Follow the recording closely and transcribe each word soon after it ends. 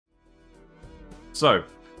So,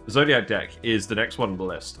 the Zodiac deck is the next one on the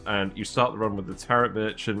list, and you start the run with the Tarot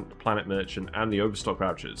Merchant, Planet Merchant, and the Overstock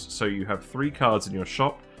vouchers. So you have 3 cards in your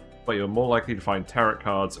shop, but you're more likely to find Tarot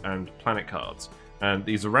cards and Planet cards. And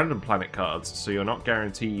these are random Planet cards, so you're not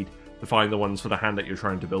guaranteed to find the ones for the hand that you're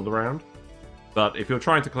trying to build around. But if you're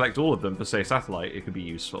trying to collect all of them for, say, Satellite, it could be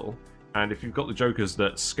useful. And if you've got the Jokers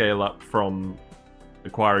that scale up from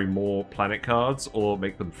acquiring more Planet cards or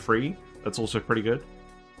make them free, that's also pretty good.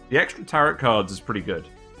 The extra Tarot cards is pretty good.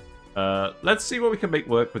 Let's see what we can make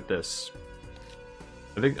work with this.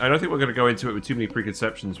 I don't think we're going to go into it with too many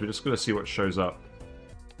preconceptions. We're just going to see what shows up.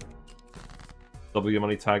 W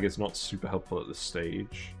money tag is not super helpful at this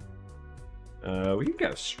stage. We can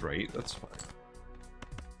get it straight. That's fine.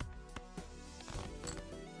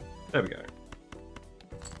 There we go.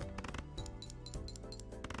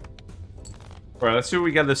 Alright, let's see what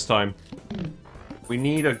we get this time. We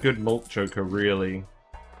need a good Malt Joker, really.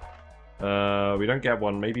 We don't get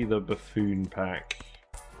one. Maybe the Buffoon pack.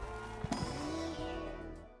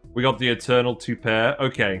 We got the Eternal 2-pair.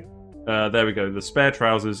 Okay. There we go. The Spare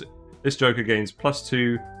Trousers. This Joker gains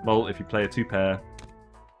 +2 Malt if you play a 2-pair.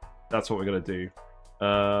 That's what we're going to do.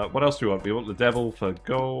 What else do we want? We want the Devil for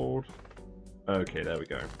gold. Okay, there we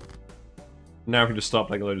go. Now we can just start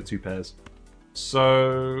playing a load of 2-pairs.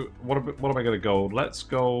 So, what am I going to gold? Let's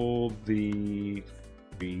gold the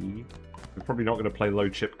 3. We're probably not going to play low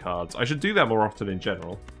chip cards. I should do that more often in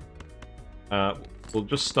general. We'll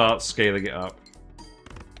just start scaling it up.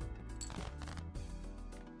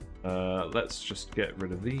 Let's just get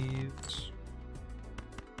rid of these.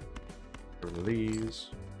 Rid of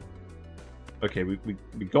these. Okay,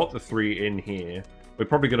 we got the 3 in here. We're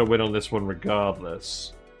probably going to win on this one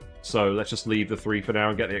regardless. So let's just leave the 3 for now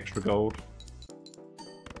and get the extra gold.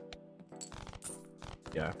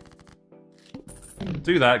 Yeah.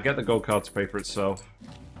 Do that, get the gold card to pay for itself.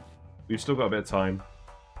 We've still got a bit of time.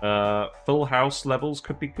 Full house levels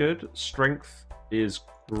could be good. Strength is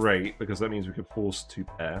great, because that means we could force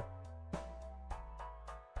 2-pair.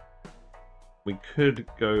 We could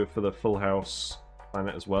go for the full house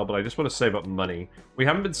planet as well, but I just want to save up money. We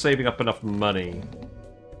haven't been saving up enough money.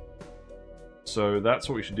 So that's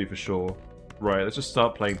what we should do for sure. Right, let's just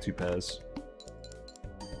start playing 2-pairs.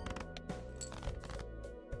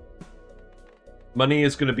 Money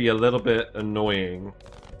is going to be a little bit annoying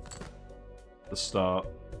at the start.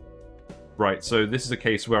 Right, so this is a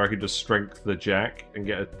case where I could just strength the Jack and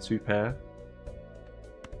get a 2-pair.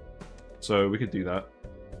 So we could do that.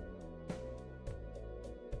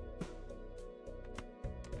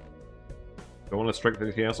 Do I want to strength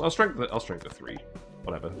anything else? I'll strength the 3.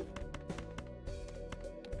 Whatever.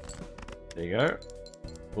 There you go.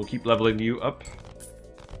 We'll keep leveling you up.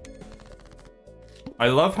 I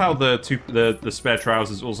love how the spare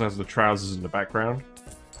trousers also has the trousers in the background.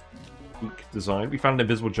 Unique design. We found an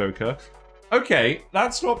invisible Joker. Okay,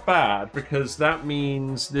 that's not bad, because that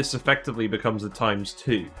means this effectively becomes a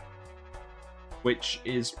 ×2. Which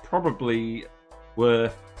is probably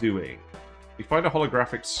worth doing. We find a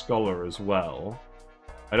holographic scholar as well.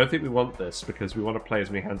 I don't think we want this, because we want to play as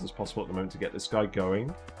many hands as possible at the moment to get this guy going.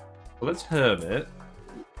 So let's Hermit.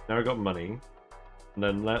 Now we've got money. And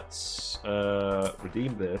then let's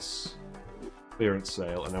redeem this. Clearance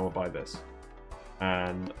sale, and then we'll buy this.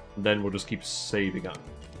 And then we'll just keep saving up.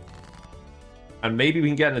 And maybe we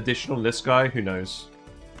can get an additional on this guy, who knows.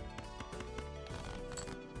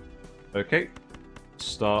 Okay.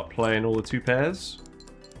 Start playing all the 2-pairs.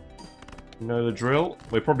 You know the drill.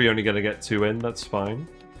 We're probably only going to get 2 in, that's fine.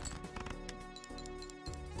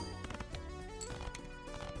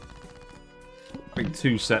 I think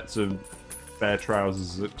 2 sets of spare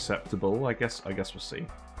trousers is acceptable. I guess we'll see.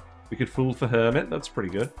 We could fool for Hermit, that's pretty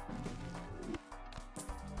good.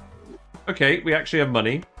 Okay, we actually have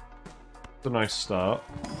money. It's a nice start.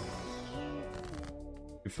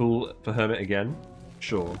 We fool for Hermit again.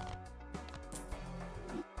 Sure.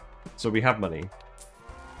 So we have money.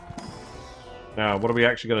 Now, what are we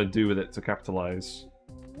actually going to do with it to capitalize?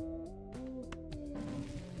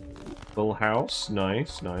 Full house.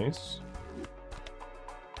 Nice, nice.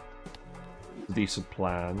 Decent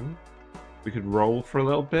plan. We could roll for a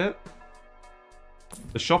little bit.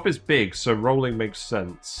 The shop is big, so rolling makes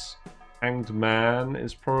sense. Hanged Man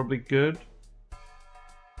is probably good.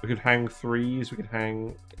 We could hang 3s. We could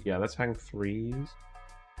hang... Yeah, let's hang 3s.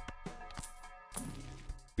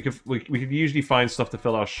 We could usually find stuff to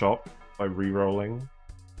fill our shop by re-rolling.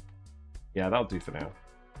 Yeah, that'll do for now.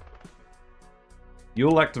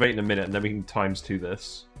 You'll activate in a minute, and then we can ×2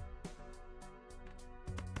 this.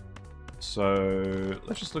 So,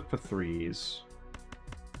 let's just look for 3s.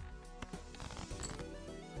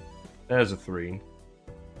 There's a 3.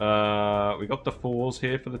 We got the 4s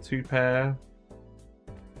here for the 2 pair.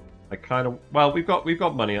 I kind of... Well, we've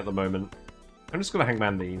got money at the moment. I'm just going to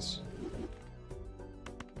hangman these.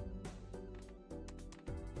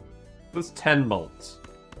 There's 10 malts.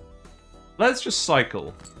 Let's just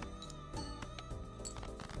cycle.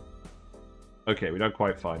 Okay, we don't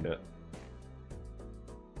quite find it.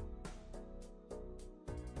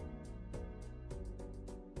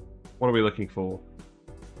 What are we looking for?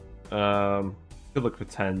 Could look for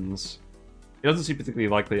 10s. It doesn't seem particularly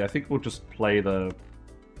likely. I think we'll just play the...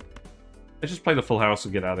 Let's just play the full house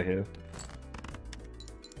and get out of here.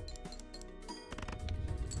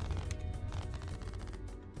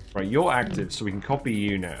 Right, you're active, so we can copy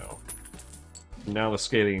you now. Now the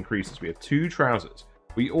scaling increases. We have 2 trousers.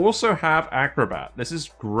 We also have Acrobat. This is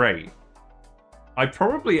great. I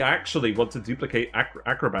probably actually want to duplicate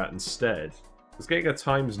Acrobat instead. It's getting a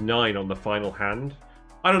 ×9 on the final hand.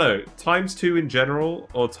 I don't know, ×2 in general,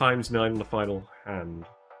 or ×9 on the final hand.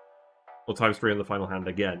 Or ×3 on the final hand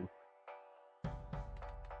again.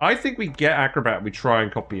 I think we get Acrobat and we try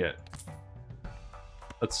and copy it.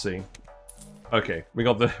 Let's see. Okay, we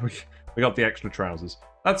got the extra trousers.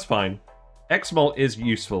 That's fine. X-Malt is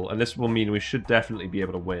useful, and this will mean we should definitely be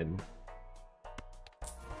able to win.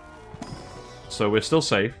 So we're still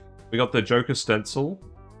safe. We got the Joker Stencil.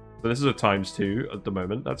 So this is a ×2 at the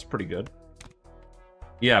moment. That's pretty good.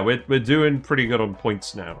 Yeah, we're doing pretty good on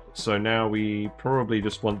points now. So now we probably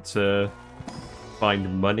just want to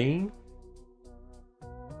find money.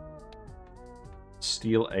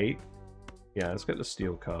 Steel 8. Yeah, let's get the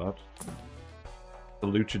steel card. The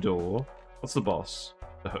Luchador. What's the boss?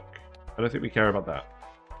 The Hook. I don't think we care about that.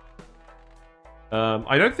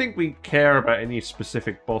 I don't think we care about any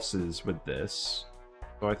specific bosses with this.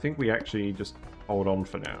 So I think we actually just hold on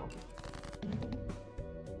for now.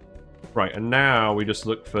 Right, and now we just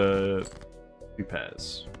look for 2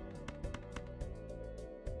 pairs.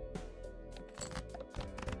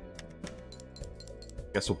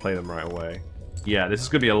 Guess we'll play them right away. Yeah, this is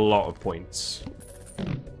going to be a lot of points.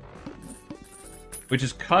 Which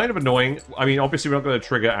is kind of annoying. I mean, obviously we're not going to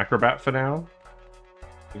trigger Acrobat for now.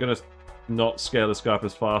 We're going to not scale this guy up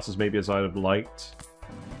as fast as maybe as I'd have liked.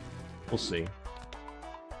 We'll see.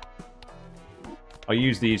 I'll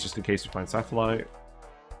use these just in case we find Satellite.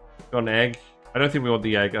 Got an egg. I don't think we want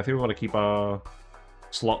the egg. I think we want to keep our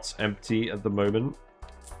slots empty at the moment.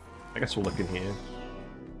 I guess we'll look in here.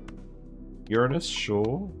 Uranus,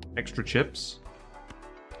 sure. Extra chips.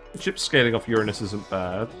 The chip scaling off Uranus isn't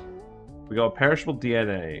bad. We got a perishable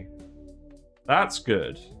DNA. That's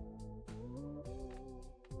good.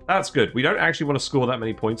 That's good. We don't actually want to score that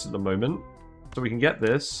many points at the moment. So we can get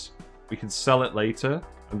this. We can sell it later.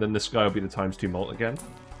 And then this guy will be the ×2 malt again.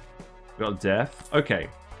 We got a death. Okay.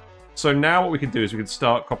 So now what we can do is we can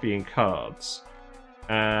start copying cards.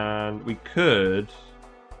 And we could...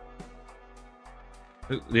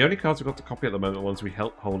 The only cards we've got to copy at the moment are ones we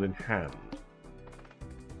hold in hand.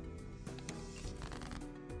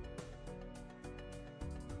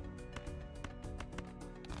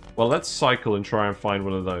 Well, let's cycle and try and find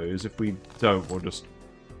one of those. If we don't, we'll just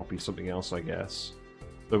copy something else, I guess.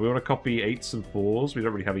 So we want to copy 8s and 4s. We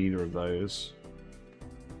don't really have either of those.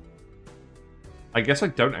 I guess I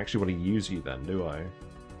don't actually want to use you then, do I?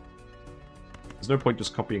 There's no point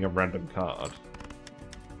just copying a random card.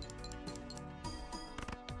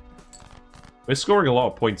 We're scoring a lot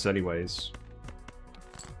of points anyways.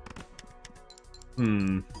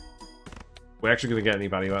 We're actually going to get any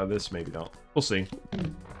value out of this? Maybe not. We'll see.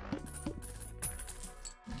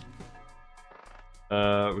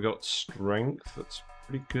 We got strength. That's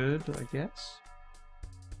pretty good, I guess.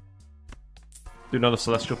 Do another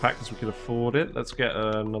Celestial Pack because we can afford it. Let's get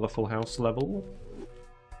another full house level.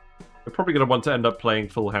 We're probably going to want to end up playing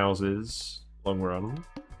full houses long run.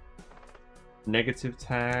 Negative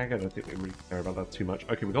tag. I don't think we really care about that too much.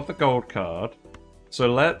 Okay, we got the gold card.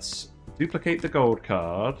 So let's duplicate the gold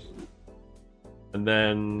card. And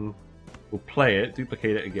then we'll play it,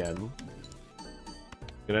 duplicate it again.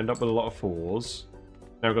 We're going to end up with a lot of 4s.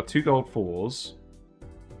 Now we've got 2 gold 4s.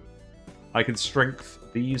 I can strength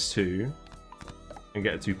these 2 and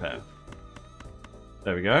get a 2 pair.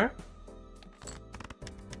 There we go.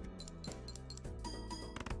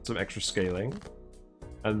 Some extra scaling.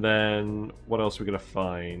 And then what else are we going to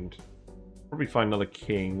find? Probably find another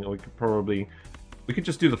king, or we could probably... We could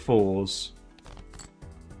just do the 4s.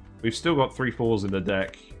 We've still got 3 4s in the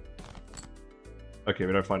deck. Okay,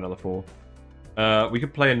 we don't find another 4. We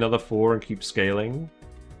could play another 4 and keep scaling.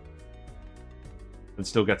 And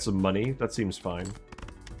still get some money. That seems fine.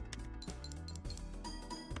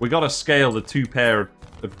 We gotta scale the 2 pair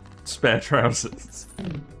of spare trousers.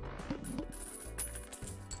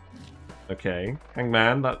 Okay.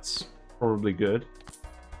 Hangman, that's probably good.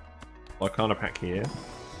 Arcana pack here.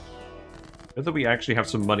 Whether we actually have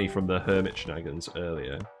some money from the Hermit shenanigans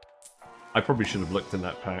earlier. I probably should have looked in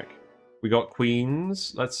that pack. We got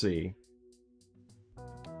Queens. Let's see.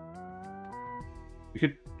 We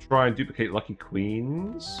could try and duplicate Lucky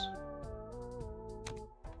Queens.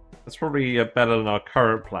 That's probably better than our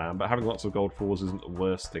current plan, but having lots of gold 4s isn't the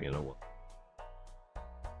worst thing in a while.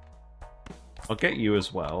 I'll get you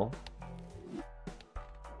as well.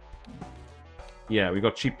 Yeah, we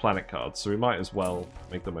got cheap planet cards, so we might as well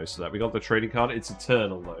make the most of that. We got the trading card. It's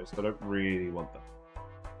Eternal, though, so I don't really want that.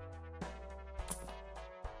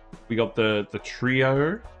 We got the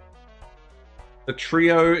trio. The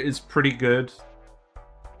trio is pretty good.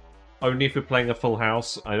 Only if we're playing a full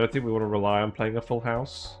house. I don't think we want to rely on playing a full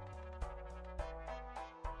house.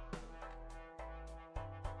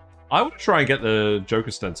 I would try and get the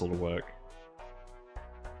Joker stencil to work.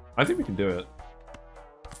 I think we can do it.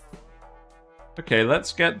 Okay,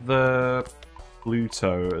 let's get the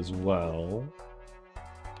Pluto as well.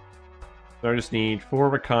 So I just need 4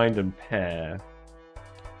 of a kind and pair.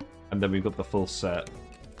 And then we've got the full set.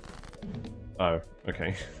 Oh,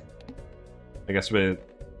 okay. I guess we're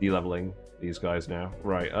de-leveling these guys now.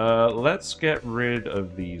 Right, let's get rid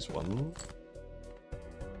of these ones.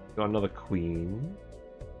 Got another queen.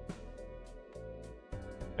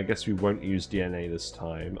 I guess we won't use DNA this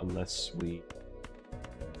time unless we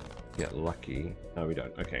get lucky. No, we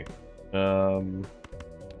don't. Okay.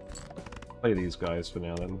 Play these guys for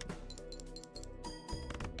now then.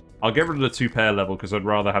 I'll get rid of the 2-pair level because I'd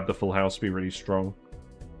rather have the full house be really strong.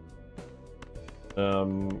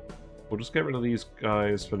 We'll just get rid of these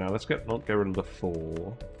guys for now. Let's not get rid of the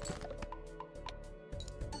 4.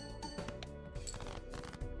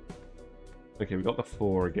 Okay, we got the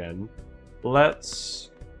 4 again. Let's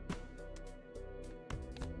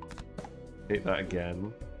take that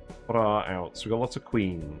again. What are our outs? We got lots of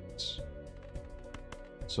queens.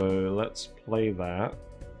 So let's play that.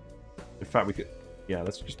 In fact, we could. Yeah,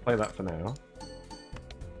 let's just play that for now.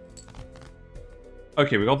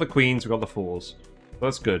 Okay, we got the queens, we got the 4s.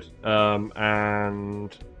 That's good.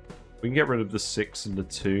 And we can get rid of the 6 and the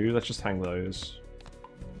 2. Let's just hang those.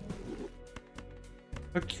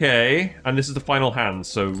 Okay, and this is the final hand,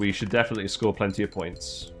 so we should definitely score plenty of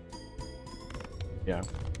points. Yeah.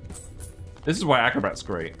 This is why Acrobat's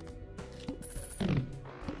great.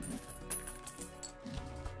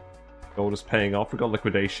 Gold is paying off. We got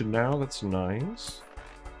liquidation now. That's nice.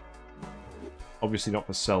 Obviously not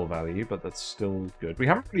for sell value, but that's still good. We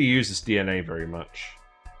haven't really used this DNA very much.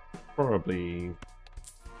 Probably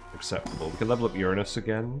acceptable. We can level up Uranus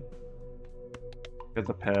again. Get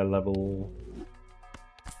the pair level.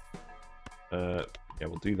 Yeah,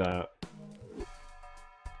 we'll do that.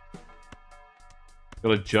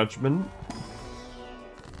 Got a Judgment.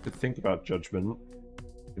 Could think about Judgment.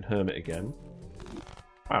 We can Hermit again.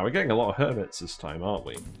 Wow, we're getting a lot of Hermits this time, aren't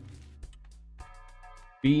we?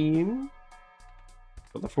 Bean.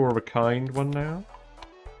 Got the 4 of a kind one now.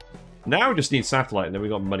 Now we just need Satellite, and then we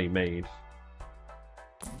got money made.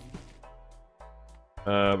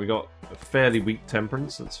 We got a fairly weak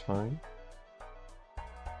Temperance, that's fine.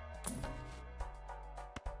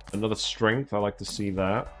 Another Strength, I like to see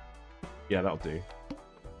that. Yeah, that'll do.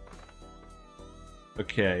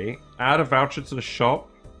 Okay, add a voucher to the shop.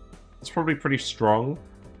 That's probably pretty strong.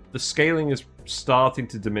 The scaling is starting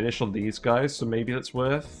to diminish on these guys, so maybe that's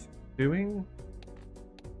worth doing.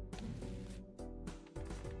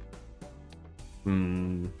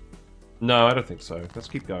 No, I don't think so. Let's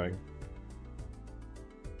keep going.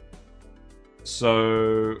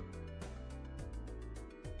 So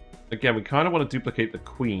again, we kind of want to duplicate the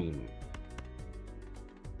queen.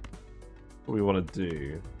 What we want to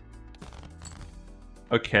do.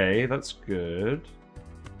 Okay, that's good.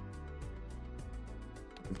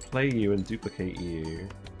 Play you and duplicate you.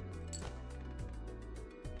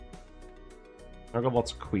 I've got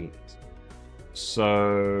lots of queens.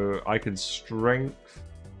 So I can strength.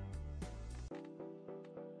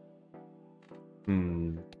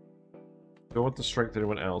 Do I want to strength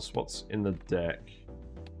anyone else? What's in the deck?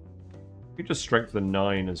 You could just strength the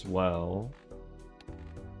 9 as well.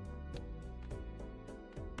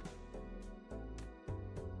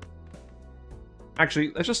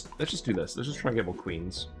 Actually, let's just do this. Let's just try and get more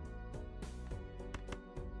queens.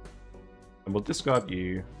 And we'll discard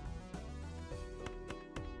you.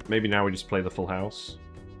 Maybe now we just play the full house.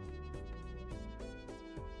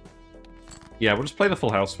 Yeah, we'll just play the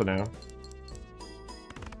full house for now.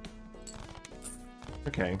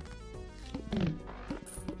 Okay.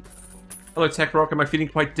 Hello, Tech Rock. Am I feeling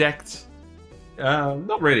quite decked?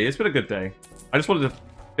 Not really. It's been a good day. I just wanted to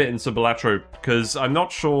fit into Balatro, because I'm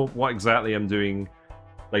not sure what exactly I'm doing.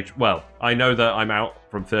 Like, well, I know that I'm out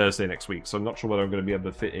from Thursday next week, so I'm not sure whether I'm going to be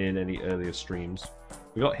able to fit in any earlier streams.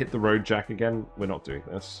 We got Hit the Road Jack again. We're not doing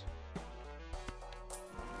this.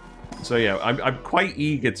 So yeah, I'm quite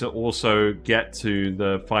eager to also get to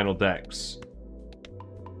the final decks.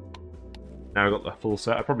 Now I've got the full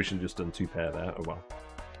set. I probably should have just done 2 pair there. Oh well.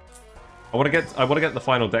 I want to get the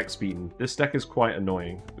final decks beaten. This deck is quite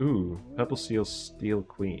annoying. Ooh, Purple Seal, Steel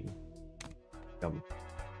Queen. Yum.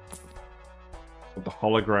 The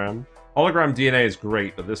hologram. Hologram DNA is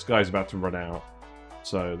great, but this guy's about to run out.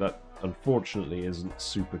 So that, unfortunately, isn't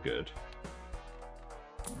super good.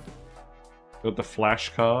 Got the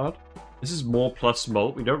flash card. This is more plus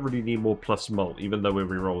mult. We don't really need more plus mult, even though we're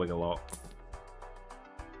rerolling a lot.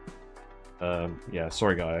 Yeah,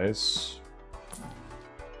 sorry guys.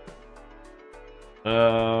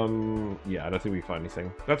 Yeah, I don't think we find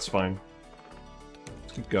anything. That's fine.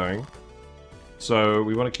 Let's keep going. So,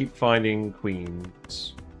 we want to keep finding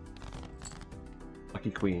queens.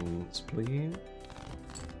 Lucky queens, please.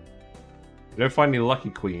 If we don't find any lucky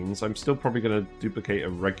queens, I'm still probably going to duplicate a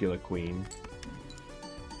regular queen.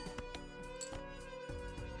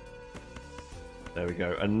 There we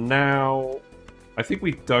go. And now, I think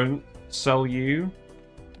we don't sell you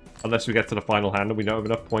unless we get to the final hand and we don't have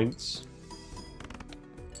enough points.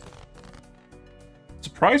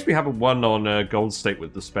 Surprised we haven't won on Gold State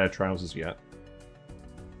with the spare trousers yet.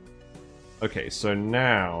 Okay, so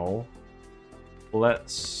now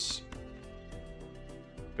let's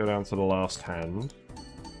go down to the last hand.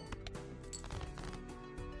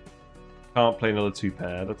 Can't play another 2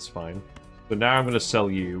 pair, that's fine. So now I'm going to sell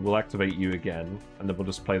you, we'll activate you again, and then we'll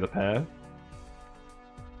just play the pair.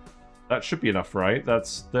 That should be enough, right?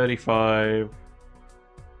 That's 35...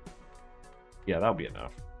 Yeah, that'll be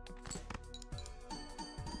enough.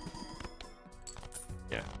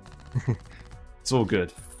 Yeah. It's all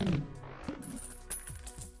good.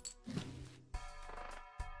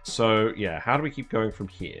 So, yeah, how do we keep going from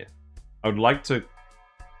here? I would like to...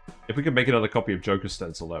 If we could make another copy of Joker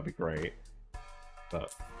Stencil, that'd be great.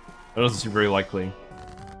 But that doesn't seem very likely.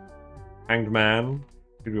 Hanged Man.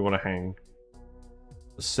 Who do we want to hang?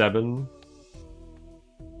 The 7.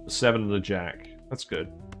 The 7 and the Jack. That's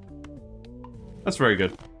good. That's very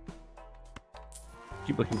good.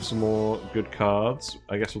 Keep looking for some more good cards.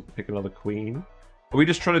 I guess we'll pick another Queen. Are we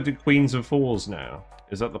just trying to do Queens and 4s now?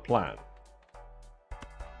 Is that the plan?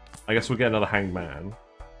 I guess we'll get another Hanged Man.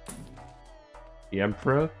 The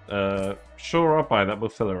Emperor? Sure, I'll buy that. We'll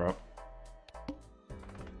fill her up.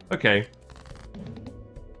 Okay.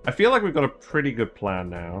 I feel like we've got a pretty good plan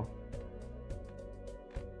now.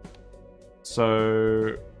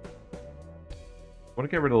 So... I want to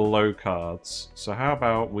get rid of the low cards. So how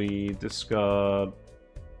about we discard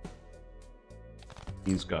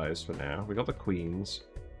these guys for now. We got the queens.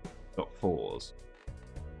 Got 4s.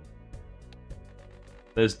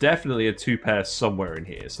 There's definitely a 2 pair somewhere in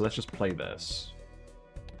here, so let's just play this.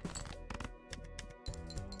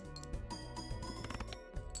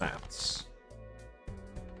 That's.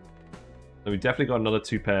 So we definitely got another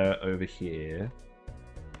 2 pair over here.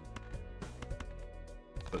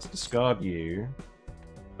 Let's discard you.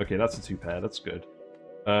 Okay, that's a 2 pair, that's good.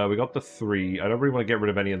 We got the 3. I don't really want to get rid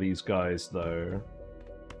of any of these guys, though.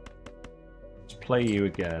 Let's play you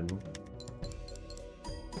again.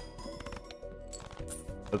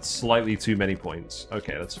 That's slightly too many points.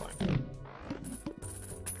 Okay, that's fine.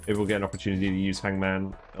 Maybe we'll get an opportunity to use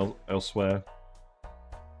Hangman elsewhere.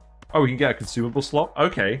 Oh, we can get a consumable slot?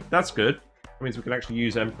 Okay, that's good. That means we can actually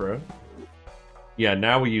use Emperor. Yeah,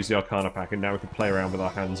 now we use the Arcana pack, and now we can play around with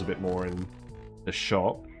our hands a bit more in the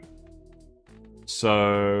shop.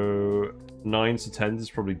 So 9s to 10s is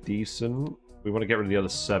probably decent. We want to get rid of the other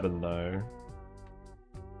 7, though.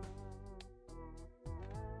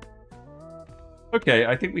 Okay,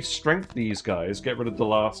 I think we strength these guys, get rid of the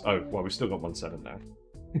last... Oh, well, we've still got 1/7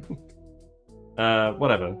 now.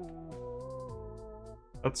 Whatever.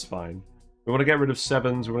 That's fine. We want to get rid of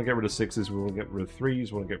 7s, we want to get rid of 6s, we want to get rid of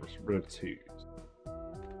 3s, we want to get rid of 2s.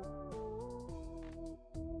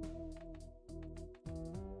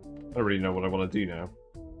 I don't really know what I want to do now.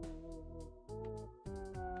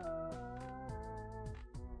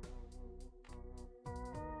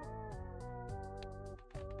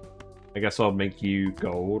 I guess I'll make you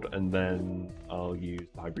gold, and then I'll use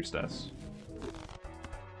the High Priestess.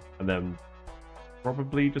 And then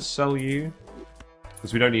probably just sell you.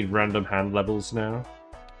 Because we don't need random hand levels now.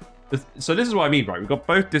 So this is what I mean, right? We've got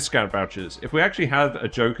both discount vouchers. If we actually had a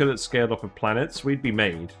Joker that's scaled off of planets, we'd be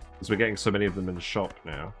made. Because we're getting so many of them in the shop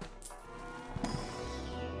now.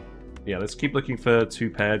 Yeah, let's keep looking for 2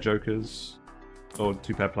 pair Jokers. Or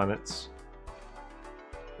 2 pair planets.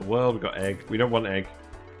 The world, we got egg. We don't want egg.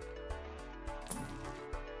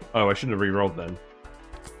 Oh, I shouldn't have re-rolled then.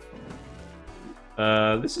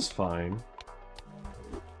 This is fine.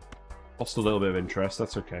 Lost a little bit of interest,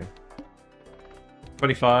 that's okay.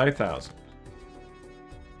 25,000.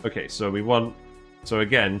 Okay, so we want... So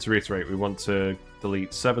again, to reiterate, we want to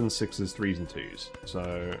delete 7, 6s, 3s, and 2s.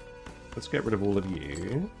 So let's get rid of all of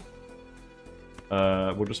you.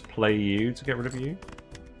 We'll just play you to get rid of you.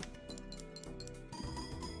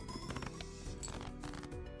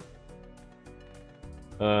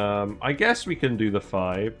 I guess we can do the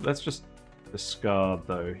 5. Let's just discard,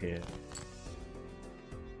 though, here.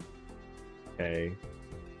 Okay.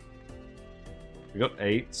 We got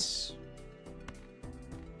 8s.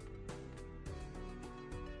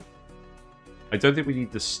 I don't think we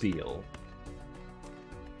need to steal.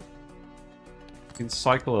 We can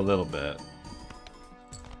cycle a little bit.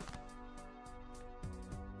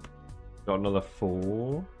 Got another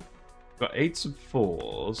 4. Got 8s and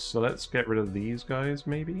 4s, so let's get rid of these guys,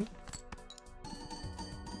 maybe?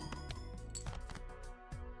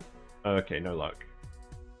 Okay, no luck.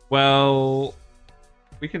 Well,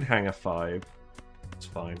 we can hang a 5. It's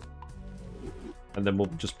fine. And then we'll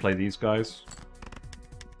just play these guys.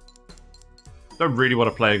 Don't really want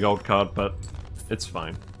to play a gold card, but it's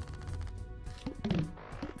fine.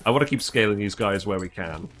 I want to keep scaling these guys where we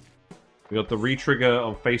can. We got the re-trigger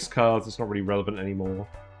on face cards. It's not really relevant anymore.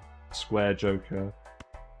 Square Joker.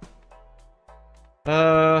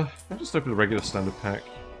 I'll just open the regular standard pack.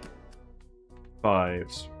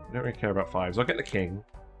 5s. I don't really care about 5s. I'll get the king.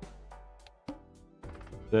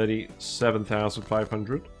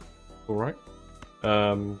 37,500. Alright.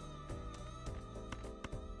 I'm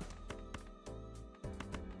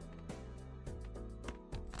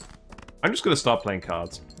just going to start playing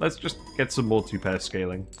cards. Let's just get some more 2-pair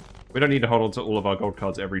scaling. We don't need to hold on to all of our gold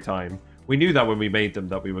cards every time. We knew that when we made them,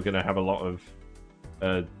 that we were going to have a lot of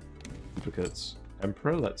duplicates.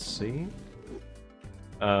 Emperor, let's see.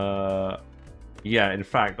 Yeah, in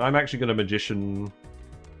fact, I'm actually going to Magician...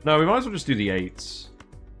 No, we might as well just do the 8s.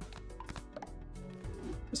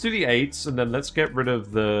 Let's do the 8s, and then let's get rid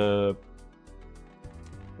of the...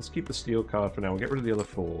 Let's keep the steel card for now. We'll get rid of the other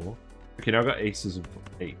 4. Okay, now I've got aces and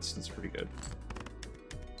 8s. That's pretty good.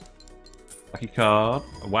 Lucky card.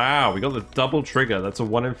 Wow, we got the double trigger. That's a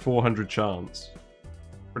 1 in 400 chance.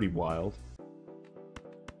 Pretty wild.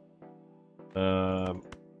 I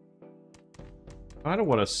don't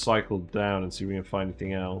want to cycle down and see if we can find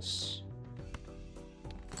anything else.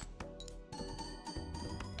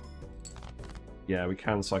 Yeah, we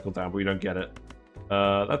can cycle down, but we don't get it.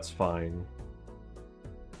 That's fine.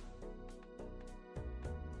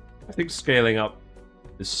 I think scaling up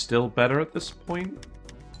is still better at this point.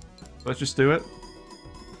 Let's just do it.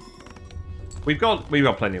 We've got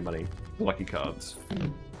plenty of money. Lucky cards.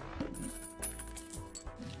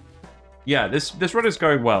 Yeah, this run is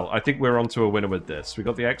going well. I think we're onto a winner with this. We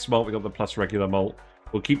got the X mult, we got the plus regular mult.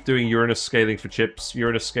 We'll keep doing Uranus scaling for chips.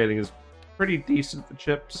 Uranus scaling is pretty decent for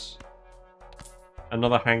chips.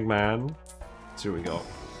 Another hangman. Let's see what we got.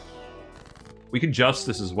 We can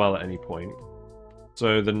justice as well at any point.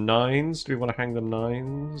 So the 9s, do we want to hang the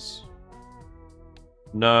 9s?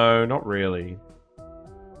 No, not really.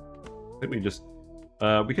 I think we just...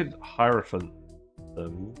 we could Hierophant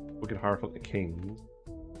them. We could Hierophant the kings.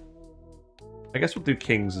 I guess we'll do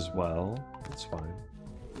kings as well. That's fine.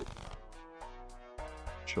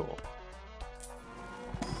 Sure.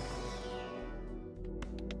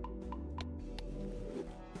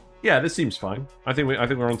 Yeah, this seems fine. I think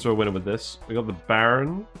we're onto a winner with this. We got the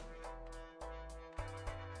Baron.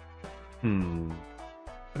 I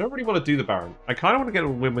don't really want to do the Baron. I kind of want to get a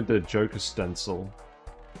win with the Joker stencil.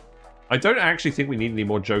 I don't actually think we need any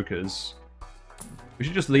more Jokers. We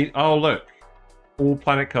should just leave... Oh, look. All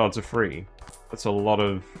planet cards are free. That's a lot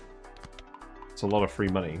of... It's a lot of free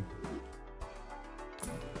money.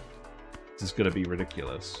 This is going to be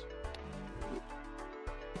ridiculous.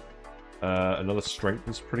 Another strength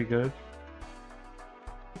is pretty good.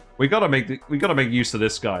 We gotta make use of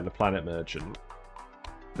this guy, the Planet Merchant.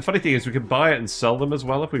 The funny thing is, we can buy it and sell them as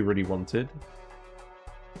well if we really wanted.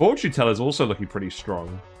 Fortune Teller is also looking pretty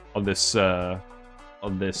strong on this deck,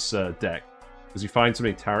 because you find so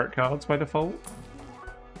many tarot cards by default.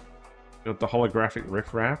 We got the holographic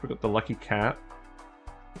riffraff. We got the lucky cat.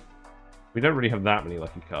 We don't really have that many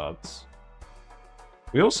lucky cards.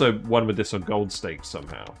 We also won with this on gold stakes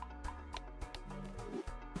somehow.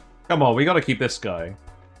 Come on, we gotta keep this guy.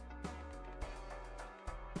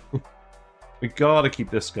 We gotta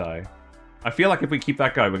keep this guy. I feel like if we keep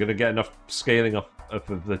that guy, we're gonna get enough scaling off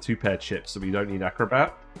of the 2-pair chips that we don't need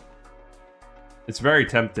Acrobat. It's very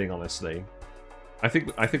tempting, honestly. I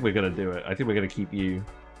think we're gonna do it. I think we're gonna keep you,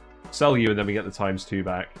 sell you, and then we get the ×2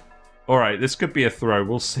 back. All right, this could be a throw.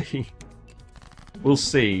 We'll see. We'll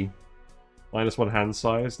see. -1 hand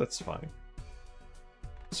size. That's fine.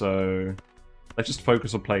 So let's just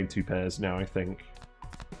focus on playing 2 pairs now. I think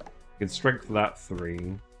we can strength that 3.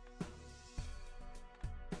 You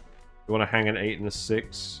want to hang an 8 and a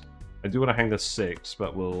 6. I do want to hang the 6,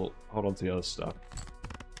 but we'll hold on to the other stuff.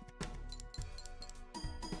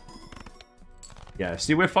 Yeah,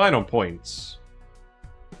 see, we're fine on points.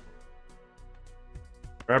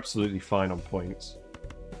 We're absolutely fine on points.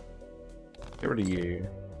 Get rid of you.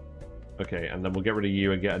 Okay, and then we'll get rid of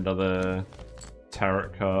you and get another tarot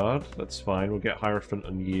card. That's fine. We'll get Hierophant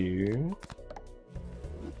on you.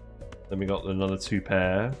 Then we got another 2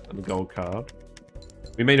 pair and the gold card.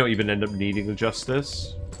 We may not even end up needing the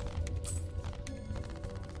Justice.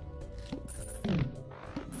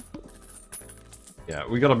 Yeah,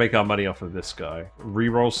 we gotta make our money off of this guy.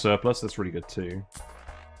 Reroll surplus, that's really good too.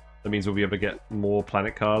 That means we'll be able to get more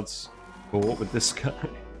planet cards bought with this guy.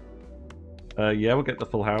 Yeah, we'll get the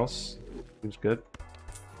full house. Seems good.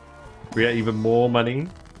 We get even more money.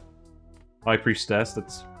 High Priestess,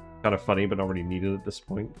 that's kind of funny, but not really needed at this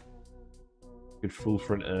point. Good Fool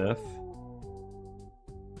for an Earth.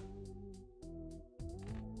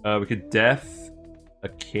 We could Death a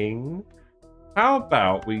King. How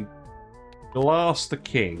about we Glass the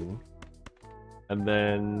King, and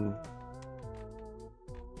then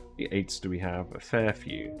the 8s do we have? A fair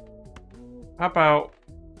few. How about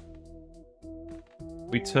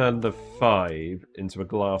we turn the 5 into a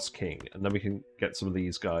Glass King, and then we can get some of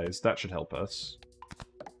these guys. That should help us.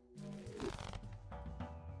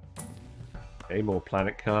 Okay, more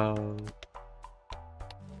planet card.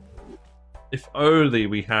 If only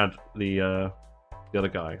we had the other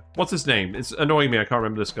guy. What's his name? It's annoying me. I can't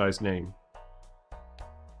remember this guy's name.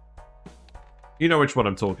 You know which one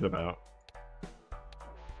I'm talking about.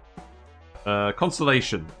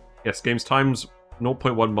 Constellation. Yes, games times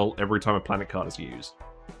 0.1 mult every time a planet card is used.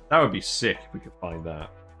 That would be sick if we could find that.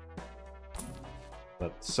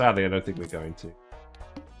 But sadly, I don't think we're going to.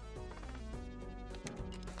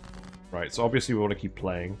 Right, so obviously we want to keep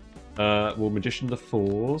playing. We'll Magician the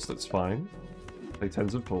 4s, that's fine. Play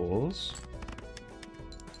 10s and 4s.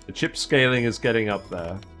 The chip scaling is getting up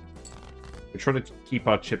there. We're trying to keep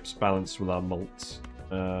our chips balanced with our malts.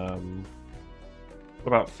 What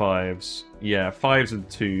about 5s? Yeah, 5s and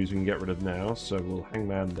 2s we can get rid of now, so we'll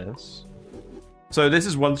hangman this. So this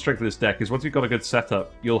is one strength of this deck, is once you've got a good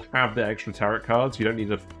setup, you'll have the extra tarot cards. You don't need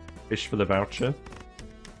to fish for the voucher.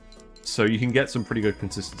 So you can get some pretty good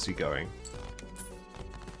consistency going.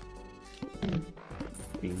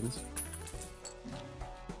 Beans.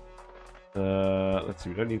 Let's see,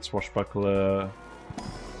 we don't need Swashbuckler.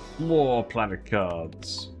 More planet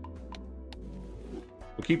cards.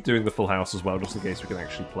 We'll keep doing the full house as well, just in case we can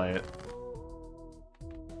actually play it.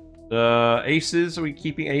 Aces, are we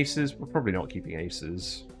keeping aces? We're probably not keeping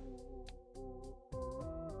aces.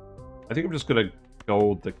 I think I'm just gonna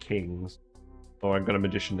gold the kings. Or I'm gonna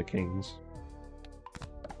magician the kings.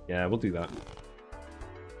 Yeah, we'll do that.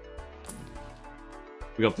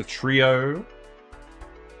 We got the trio.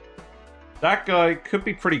 That guy could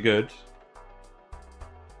be pretty good.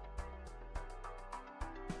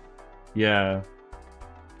 Yeah.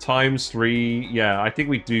 ×3. Yeah, I think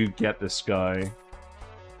we do get this guy.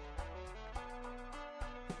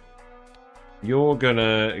 You're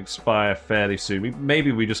gonna expire fairly soon.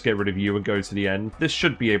 Maybe we just get rid of you and go to the end. This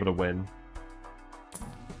should be able to win.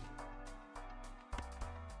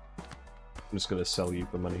 I'm just gonna sell you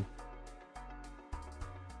for money.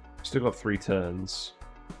 Still got 3 turns.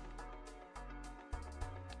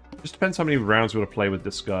 Just depends how many rounds we want to play with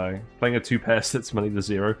this guy. Playing a 2-pair sets money to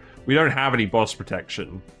 0. We don't have any boss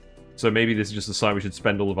protection. So maybe this is just a sign we should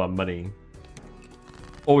spend all of our money.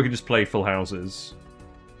 Or we can just play full houses.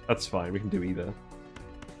 That's fine, we can do either.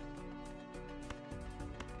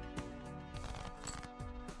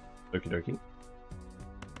 Okie dokie.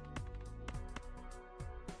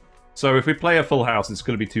 So if we play a full house, it's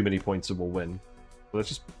going to be too many points and we'll win. So let's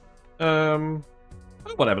just...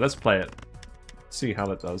 whatever, let's play it. See how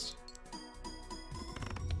that does.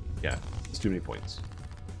 Yeah, it's too many points.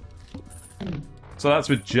 So that's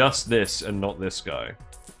with just this and not this guy.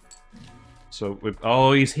 So with...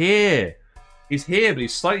 Oh, he's here! He's here, but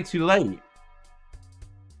he's slightly too late.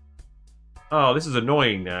 Oh, this is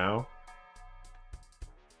annoying now.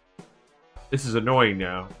 This is annoying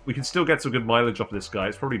now. We can still get some good mileage off this guy.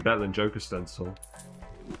 It's probably better than Joker Stencil.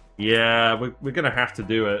 Yeah, we're gonna have to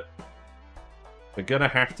do it. We're gonna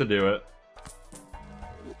have to do it.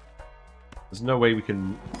 There's no way we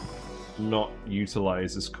can not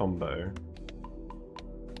utilize this combo.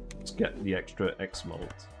 Let's get the extra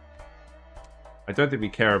X-Molt. I don't think we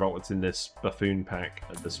care about what's in this buffoon pack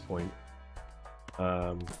at this point.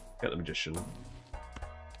 Get the Magician.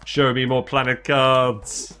 Show me more planet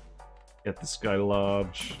cards! Get this guy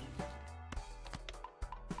large.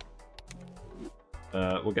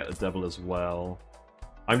 We'll get the Devil as well.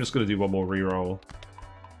 I'm just going to do one more reroll.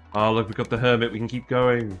 Oh, look, we got the Hermit. We can keep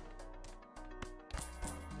going.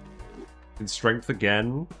 In Strength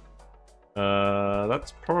again.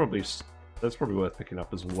 That's probably worth picking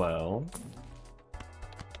up as well.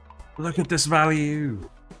 Look at this value.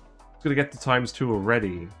 It's going to get to ×2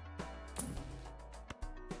 already.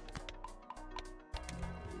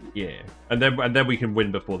 Yeah, and then we can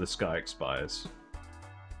win before this guy expires.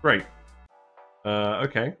 Great.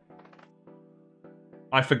 Okay.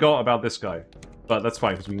 I forgot about this guy, but that's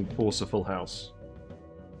fine because we can force a full house.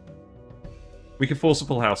 We can force a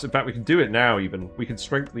full house. In fact, we can do it now. Even we can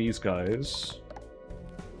strength these guys.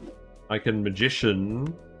 I can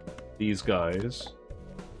Magician these guys.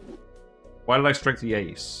 Why did I strength the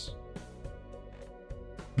Ace?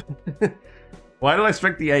 Why did I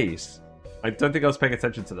strength the Ace? I don't think I was paying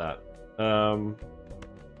attention to that.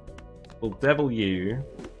 We'll Devil you,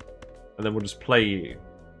 and then we'll just play you.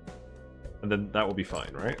 And then that will be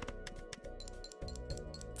fine, right?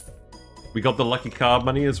 We got the lucky card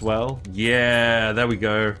money as well. Yeah, there we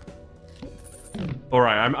go.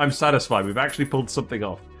 Alright, I'm satisfied. We've actually pulled something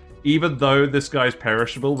off. Even though this guy's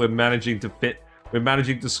perishable, we're managing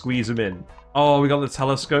to squeeze him in. Oh, we got the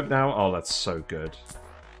telescope now? Oh, that's so good.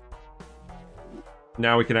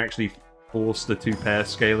 Now we can actually force the 2-pair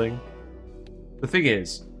scaling. The thing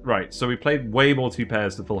is, right, so we played way more 2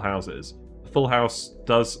 pairs than full houses. The full house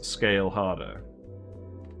does scale harder.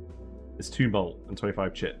 It's 2 mult and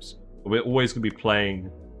 25 chips. But we're always going to be playing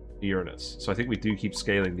the Uranus. So I think we do keep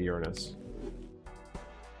scaling the Uranus.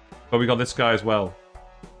 But we got this guy as well.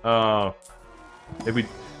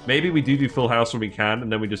 Maybe we do full house when we can,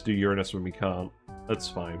 and then we just do Uranus when we can't. That's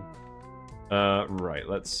fine. Right,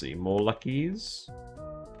 let's see. More luckies.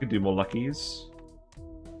 Could do more luckies.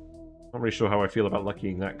 Not really sure how I feel about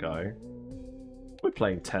luckying that guy. We're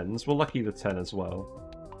playing 10s. We'll lucky the 10 as well.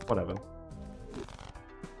 Whatever.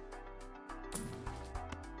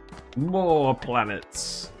 More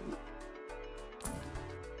planets.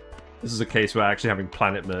 This is a case where actually having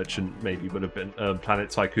Planet Merchant maybe would have been... Planet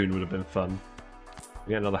Tycoon would have been fun.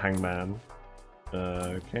 We get another Hangman.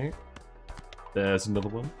 Okay. There's another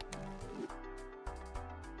one.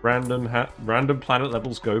 Random planet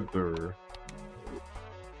levels go brr.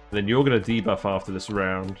 And then you're going to debuff after this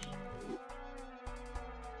round.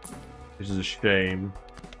 Which is a shame.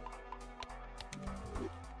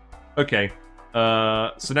 Okay.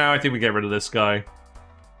 So now I think we get rid of this guy.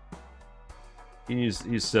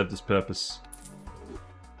 He's served his purpose.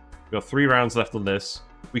 We've got 3 rounds left on this.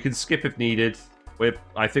 We can skip if needed.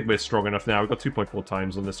 I think we're strong enough now. We've got 2.4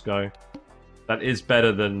 times on this guy. That is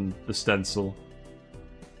better than the stencil.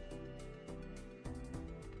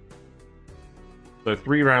 So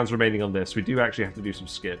 3 rounds remaining on this. We do actually have to do some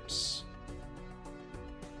skips.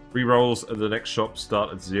 Rerolls at the next shop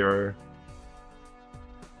start at 0.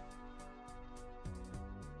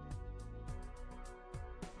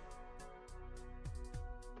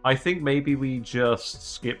 I think maybe we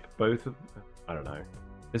just skip both of them. I don't know.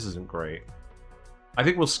 This isn't great. I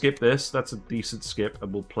think we'll skip this. That's a decent skip,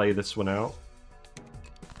 and we'll play this one out.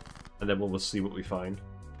 And then we'll see what we find.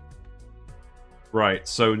 Right,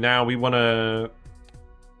 so now we want to...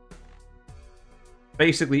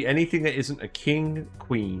 Basically, anything that isn't a king,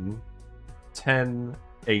 queen, 10,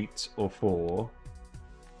 8, or 4,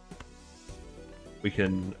 we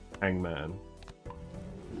can Hangman.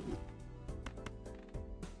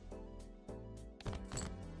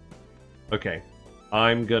 Okay,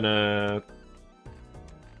 I'm gonna...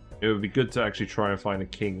 It would be good to actually try and find a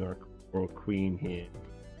king or a queen here.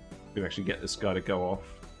 To actually get this guy to go off.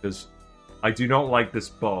 Because I do not like this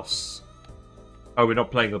boss. Oh, we're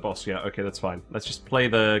not playing the boss yet. Okay, that's fine. Let's just play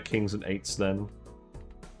the kings and 8s then.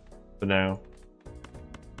 For now.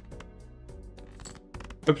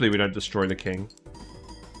 Hopefully we don't destroy the king.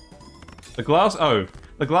 The glass... Oh,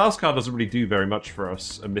 the glass card doesn't really do very much for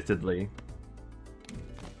us, admittedly.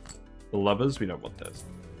 The lovers, we don't want those.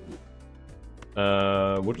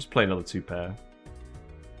 We'll just play another 2-pair.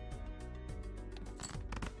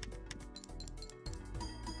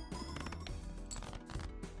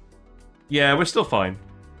 Yeah, we're still fine.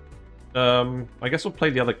 I guess we'll play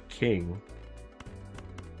the other king.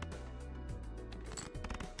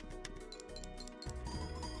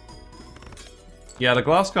 Yeah, the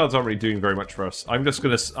glass cards aren't really doing very much for us. I'm just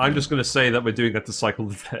gonna say that we're doing that to cycle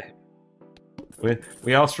the day.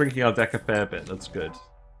 We are shrinking our deck a fair bit. That's good.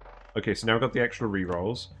 Okay, so now we've got the extra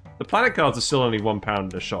rerolls. The planet cards are still only £1 in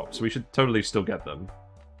the shop, so we should totally still get them.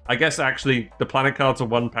 I guess actually the planet cards are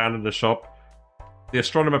 £1 in the shop. The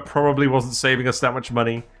astronomer probably wasn't saving us that much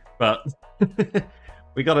money, but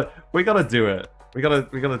we gotta do it. We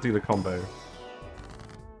gotta do the combo.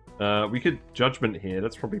 We could judgment here.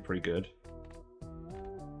 That's probably pretty good.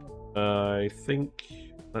 I think.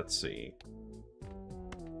 Let's see.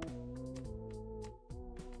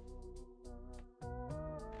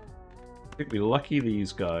 I think we lucky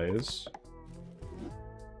these guys.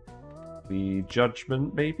 The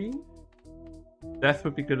judgment, maybe? Death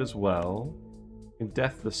would be good as well. In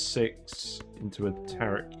death the 6 into a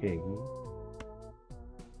Tarot King.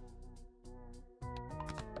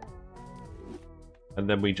 And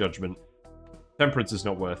then we judgment. Temperance is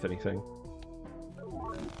not worth anything.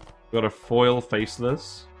 We got a foil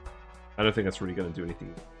faceless. I don't think that's really going to do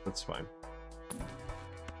anything. That's fine.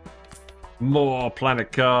 More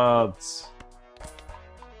planet cards.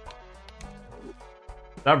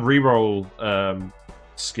 That reroll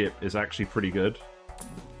skip is actually pretty good.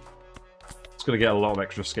 It's going to get a lot of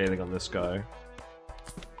extra scaling on this guy.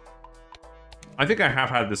 I think I have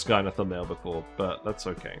had this guy in a thumbnail before, but that's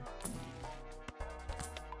okay.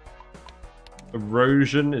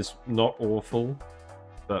 Erosion is not awful,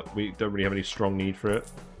 but we don't really have any strong need for it.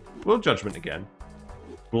 We'll judgment again.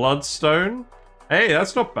 Bloodstone? Hey,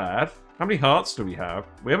 that's not bad. How many hearts do we have?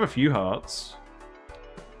 We have a few hearts.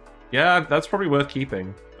 Yeah, that's probably worth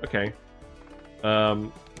keeping. Okay.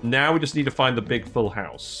 Now we just need to find the big full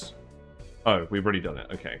house. Oh, we've already done it.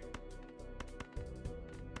 Okay.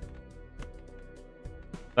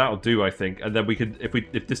 That'll do, I think. And then we could,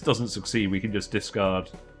 if this doesn't succeed, we can just discard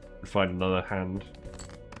and find another hand.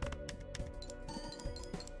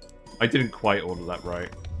 I didn't quite order that right.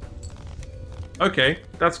 Okay,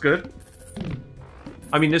 that's good.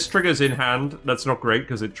 I mean, this triggers in hand. That's not great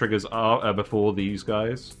because it triggers before these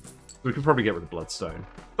guys. We could probably get rid of Bloodstone.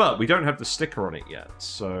 But we don't have the sticker on it yet,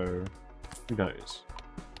 so who knows?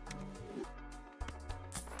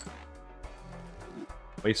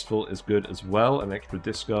 Wasteful is good as well. An extra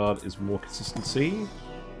discard is more consistency.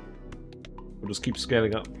 We'll just keep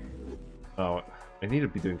scaling up. Oh, I need to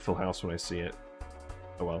be doing full house when I see it.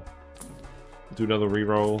 Oh well. Do another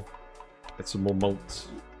reroll. Get some more malt.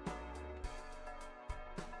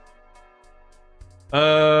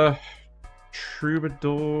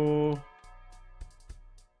 Troubadour.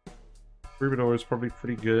 Troubadour is probably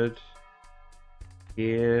pretty good.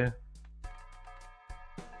 Here.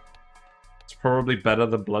 It's probably better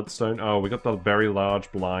than Bloodstone. Oh, we got the very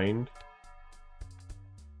large blind.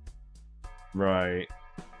 Right.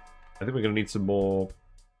 I think we're going to need some more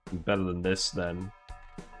better than this then.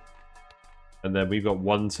 And then we've got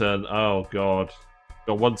one turn. Oh, God.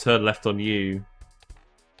 Got one turn left on you.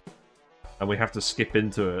 And we have to skip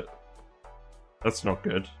into it. That's not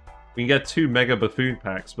good. We can get 2 Mega Buffoon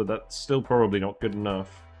packs, but that's still probably not good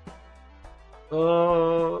enough.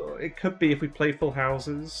 It could be if we play full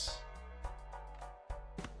houses.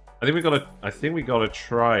 I think we gotta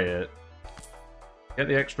try it. Get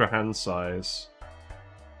the extra hand size.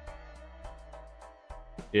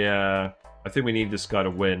 Yeah, I think we need this guy to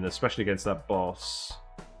win, especially against that boss.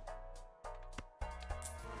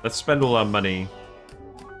 Let's spend all our money.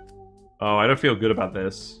 Oh, I don't feel good about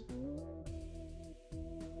this.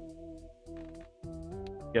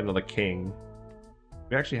 Get another king.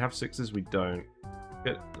 We actually have 6s? We don't.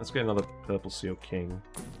 Let's get another purple seal king.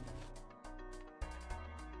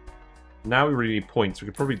 Now we really need points. We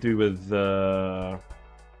could probably do with...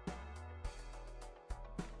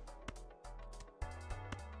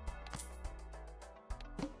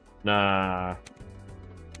 Nah.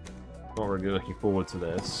 Not really looking forward to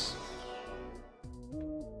this.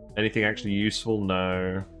 Anything actually useful?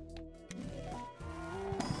 No.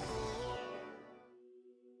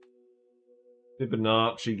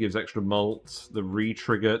 Fibonacci gives extra malt. The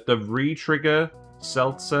re-trigger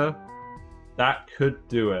seltzer. That could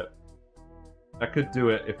do it. That could do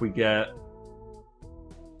it if we get...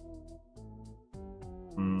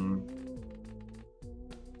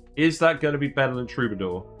 Is that going to be better than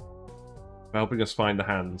Troubadour? For helping us find the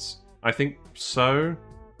hands? I think so.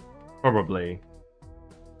 Probably.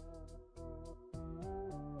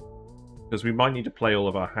 Because we might need to play all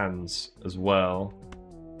of our hands as well.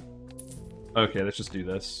 Okay, let's just do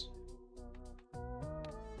this.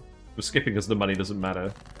 We're skipping because the money doesn't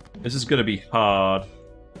matter. This is going to be hard.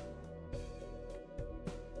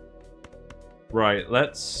 Right,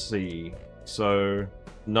 let's see. So,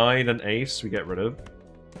 9 and ace we get rid of.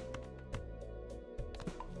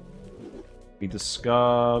 We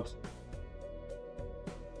discard.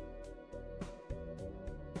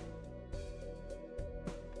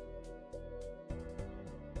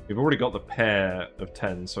 We've already got the pair of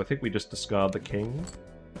 10s, so I think we just discard the king.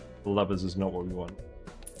 The lovers is not what we want.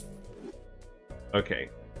 Okay,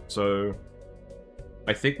 so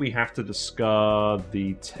I think we have to discard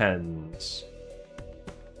the 10s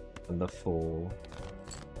and the 4.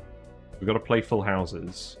 We've got to play full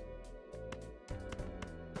houses.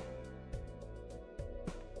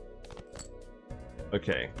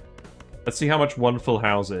 Okay. Let's see how much one full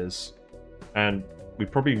house is. And we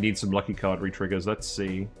probably need some lucky card retriggers. Let's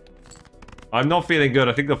see. I'm not feeling good.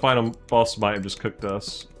 I think the final boss might have just cooked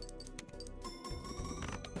us.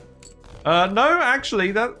 No,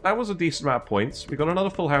 actually, that was a decent amount of points. We got another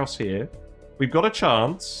full house here. We've got a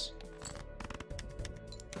chance.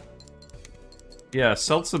 Yeah,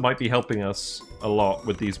 Seltzer might be helping us a lot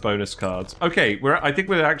with these bonus cards. Okay, I think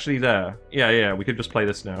we're actually there. Yeah, we could just play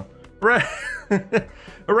this now. Hooray!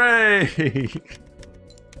 Hooray!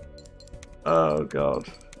 Oh, God.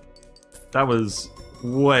 That was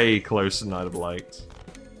way closer than I'd have liked.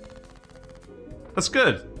 That's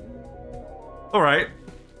good. Alright.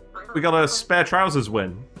 We got a spare trousers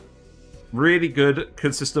win. Really good,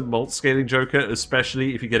 consistent multi-scaling Joker,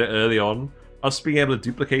 especially if you get it early on. Us being able to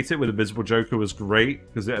duplicate it with Invisible Joker was great,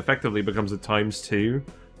 because it effectively becomes a ×2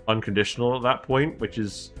 unconditional at that point, which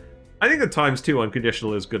is... I think a ×2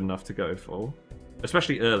 unconditional is good enough to go for.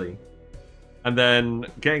 Especially early. And then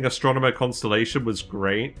getting Astronomer Constellation was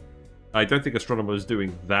great. I don't think Astronomer was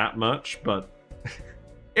doing that much, but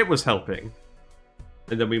it was helping.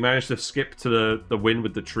 And then we managed to skip to the win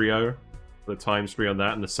with the trio. The ×3 on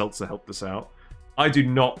that, and the Seltzer helped us out. I do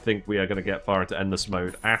not think we are going to get far into Endless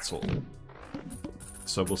Mode at all.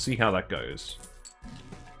 So we'll see how that goes.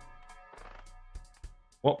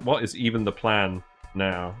 What is even the plan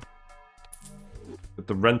now? With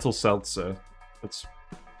the rental Seltzer, that's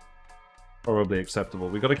probably acceptable.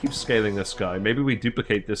 We got to keep scaling this guy. Maybe we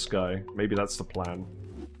duplicate this guy. Maybe that's the plan.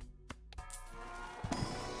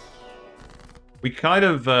 We kind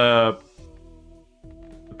of... the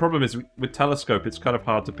problem is, with Telescope, it's kind of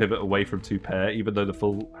hard to pivot away from 2-pair, even though the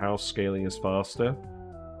full house scaling is faster.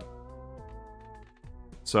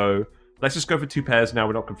 So, let's just go for 2 pairs now.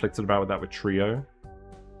 We're not conflicted about that with Trio.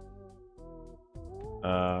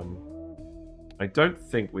 I don't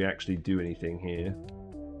think we actually do anything here.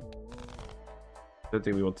 Don't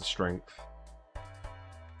think we want the strength.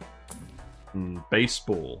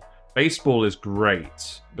 Baseball. Baseball is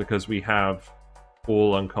great because we have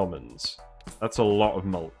all uncommons. That's a lot of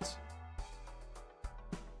mult.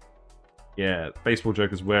 Yeah, Baseball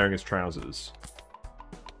Joker's wearing his trousers.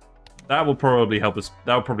 That will probably help us.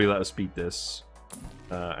 That will probably let us beat this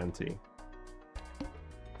ante.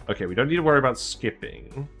 Okay, we don't need to worry about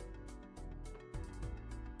skipping.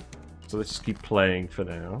 So let's just keep playing for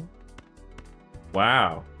now.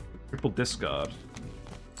 Wow. Triple discard.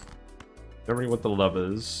 Don't really want the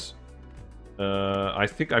lovers. I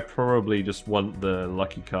think I probably just want the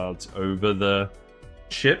lucky cards over the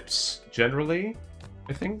chips, generally.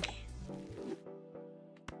 I think.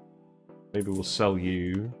 Maybe we'll sell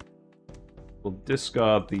you. We'll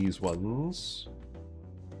discard these ones.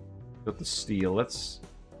 Got the steel. Let's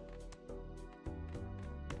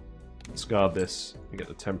discard this and get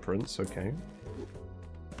the temperance. Okay.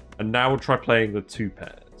 And now we'll try playing the 2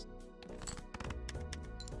 pairs.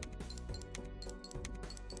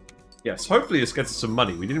 Yes, hopefully this gets us some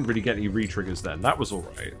money. We didn't really get any re-triggers then. That was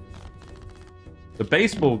alright. The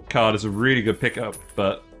baseball card is a really good pickup,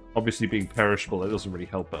 but obviously being perishable, it doesn't really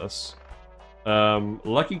help us.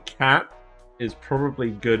 Lucky Cat is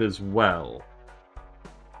probably good as well.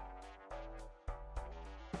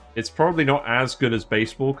 It's probably not as good as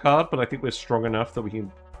baseball card, but I think we're strong enough that we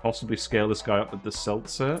can possibly scale this guy up with the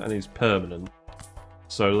Seltzer, and he's permanent.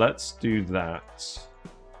 So let's do that.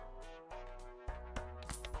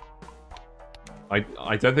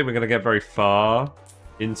 I don't think we're going to get very far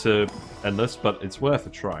into Endless, but it's worth a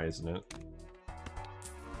try, isn't it?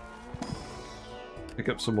 Pick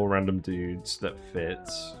up some more random dudes that fit.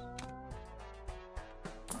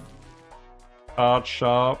 Card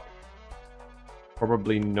Sharp.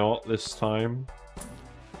 Probably not this time.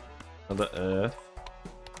 Another Earth.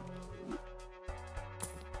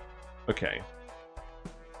 Okay.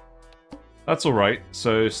 That's alright.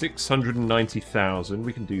 So 690,000.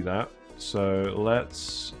 We can do that. So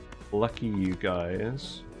let's lucky you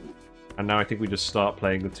guys. And now I think we just start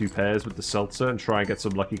playing the 2 pairs with the Seltzer and try and get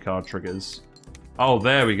some lucky card triggers. Oh,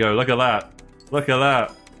 there we go. Look at that. Look at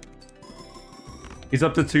that. He's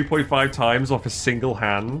up to 2.5 times off a single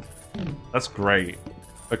hand. That's great.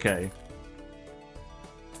 Okay.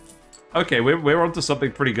 Okay, we're onto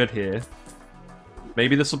something pretty good here.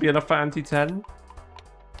 Maybe this will be enough for anti-10?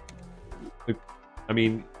 I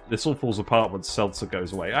mean, this all falls apart once Seltzer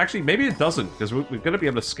goes away. Actually, maybe it doesn't, because we're going to be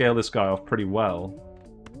able to scale this guy off pretty well.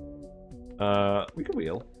 We can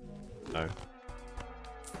wheel. No.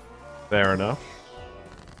 Fair enough.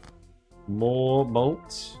 More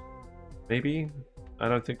malt? Maybe? I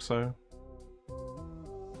don't think so.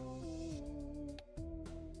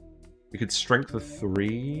 We could strength the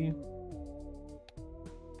 3.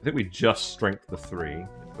 I think we just strength the 3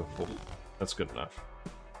 before. That's good enough.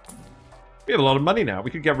 We have a lot of money now. We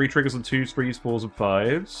could get re-triggers on 2s, 3s, 4s, and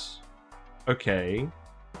 5s. Okay.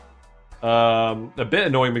 A bit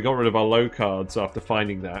annoying we got rid of our low cards after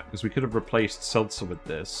finding that, because we could have replaced Seltzer with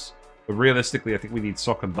this. But realistically, I think we need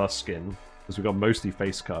Sock and Buskin, because we got mostly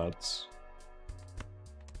face cards.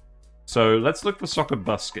 So let's look for Sock and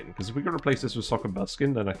Buskin, because if we can replace this with Sock and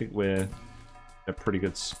Buskin, then I think we're in a pretty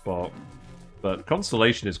good spot. But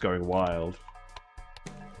Constellation is going wild.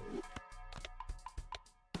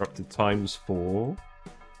 We're up to ×4.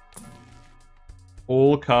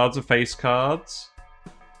 All cards are face cards.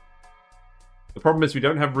 The problem is we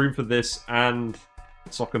don't have room for this and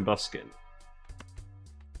Sock and Buskin.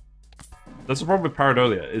 That's the problem with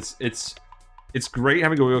Paradolia. It's great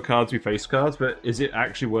having all your cards be face cards, but is it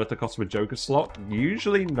actually worth the cost of a Joker slot?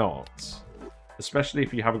 Usually not. Especially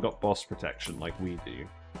if you haven't got boss protection like we do.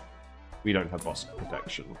 We don't have boss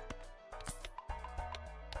protection.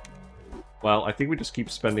 Well, I think we just keep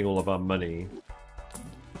spending all of our money.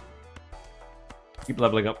 Keep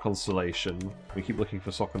leveling up Constellation. We keep looking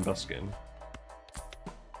for Sock and Buskin.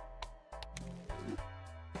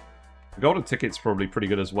 The golden ticket's probably pretty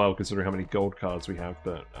good as well, considering how many gold cards we have,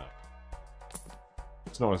 but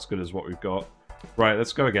it's not as good as what we've got. Right,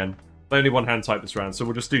 let's go again. Only one hand type this round, so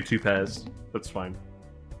we'll just do 2 pairs. That's fine.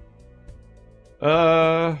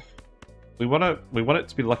 We want it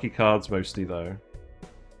to be lucky cards mostly, though.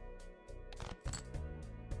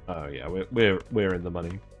 Oh yeah, we're in the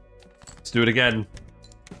money. Let's do it again.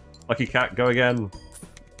 Lucky cat, go again.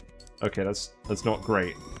 Okay, that's not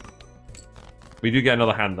great. We do get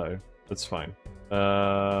another hand though. That's fine.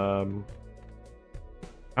 How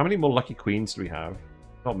many more lucky queens do we have?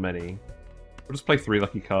 Not many. We'll just play 3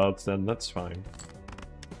 lucky cards then. That's fine.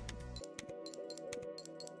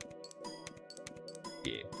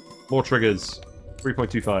 Yeah. More triggers.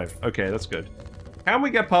 3.25. Okay, that's good. Can we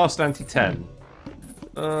get past anti-10?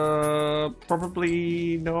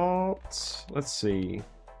 Probably not. Let's see.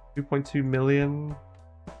 2.2 million?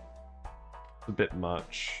 A bit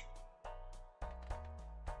much.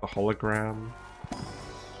 A hologram. I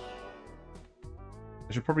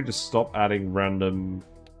should probably just stop adding random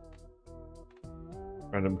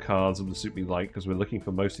cards of the suit we like, because we're looking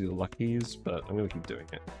for mostly the luckies, but I'm going to keep doing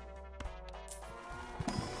it.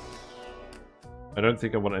 I don't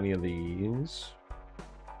think I want any of these.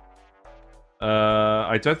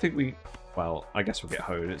 I don't think we... Well, I guess we'll get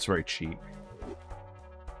Hoed. It's very cheap.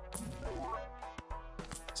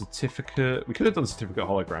 Certificate... We could have done Certificate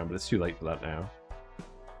Hologram, but it's too late for that now.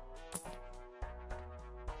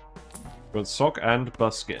 We want Sock and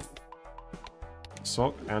Buskin.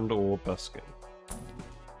 Sock and or Buskin.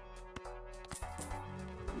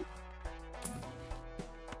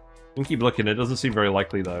 We can keep looking. It doesn't seem very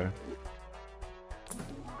likely, though.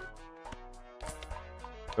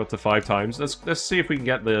 Go up to 5 times. Let's see if we can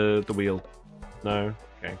get the wheel. No?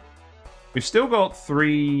 Okay. We've still got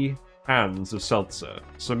 3 hands of Seltzer,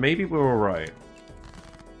 so maybe we're alright.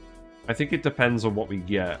 I think it depends on what we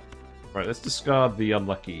get. Right, let's discard the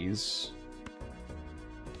unluckies.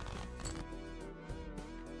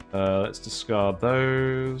 Let's discard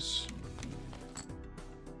those.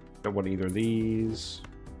 Don't want either of these.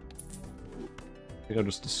 I think I'll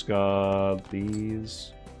just discard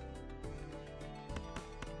these.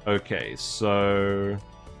 Okay, so...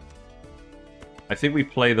 I think we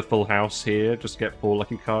play the full house here, just get 4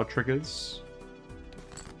 lucky card triggers.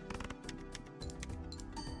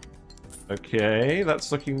 Okay,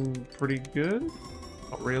 that's looking pretty good.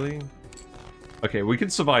 Not really. Okay, we can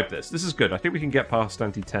survive this. This is good. I think we can get past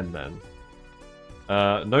anti-10 then.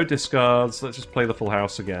 No discards. Let's just play the full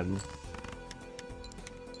house again.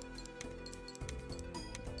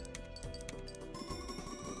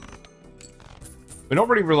 We're not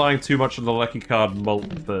really relying too much on the lucky card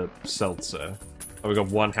mult for Seltzer. Oh, we've got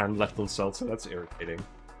 1 hand left on Seltzer. That's irritating.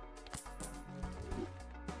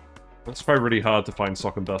 It's probably really hard to find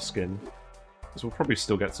Sock and Buskin, because we'll probably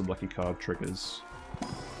still get some lucky card triggers.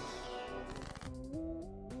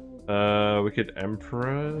 We could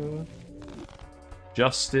Emperor.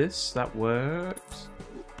 Justice, that works.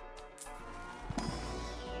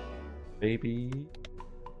 Maybe.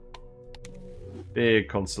 Big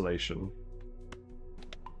Constellation.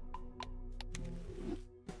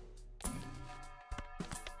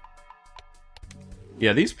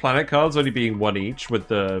 Yeah, these planet cards only being one each with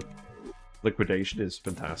the liquidation is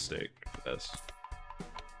fantastic. Yes.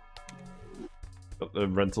 Got the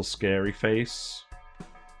rental scary face.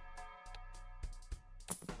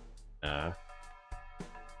 Nah.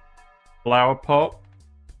 Flower pot.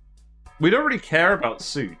 We don't really care about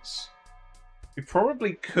suits. We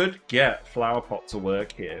probably could get flower pot to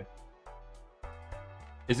work here.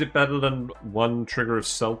 Is it better than one trigger of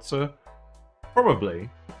seltzer? Probably.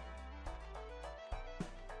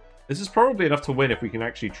 This is probably enough to win if we can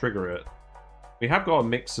actually trigger it. We have got a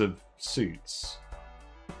mix of suits.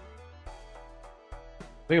 I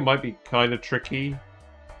think it might be kind of tricky.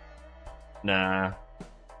 Nah.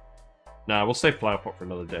 Nah, we'll save flower pot for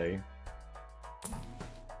another day.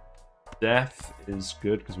 Death is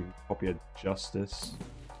good because we can copy a justice.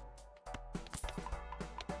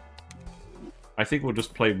 I think we'll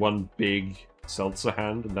just play one big seltzer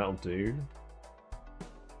hand and that'll do.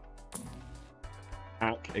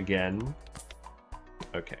 Hack again.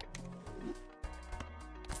 Okay.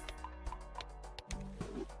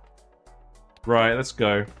 Right, let's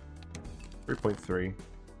go. 3.3.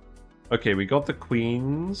 Okay, we got the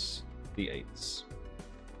queens, the eights.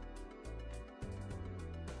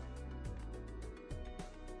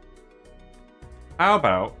 How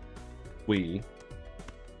about we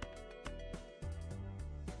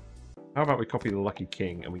copy the Lucky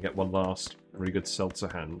King and we get one last really good seltzer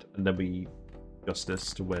hand, and then we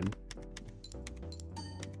Justice to win.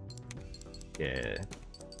 Yeah.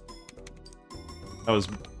 That was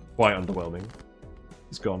quite underwhelming.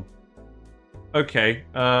 It's gone. Okay,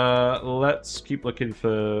 let's keep looking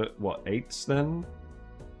for, what, 8s then?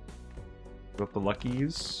 Got the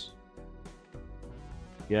luckies.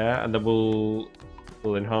 Yeah, and then we'll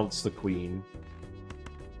enhance the queen.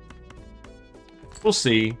 We'll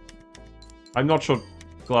see. I'm not sure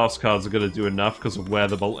glass cards are going to do enough because of where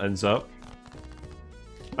the bolt ends up.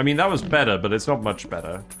 I mean, that was better, but it's not much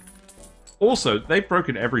better. Also, they've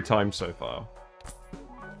broken every time so far.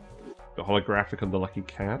 The holographic on the lucky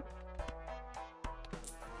cat.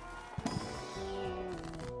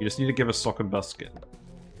 You just need to give us sock and busket.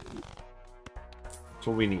 That's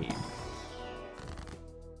all we need.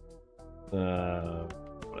 Whatever.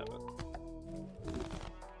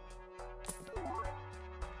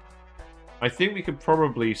 I think we could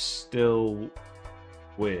probably still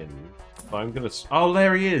win. But I'm gonna... Oh,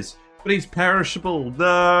 there he is! But he's perishable!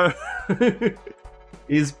 No!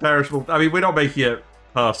 He's perishable. I mean, we're not making it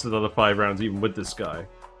past another 5 rounds even with this guy.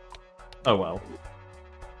 Oh well.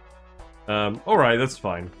 Alright, that's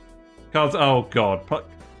fine. Cards... Oh god.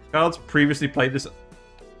 Cards previously played this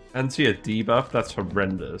anti a debuff? That's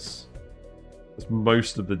horrendous. That's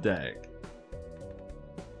most of the deck.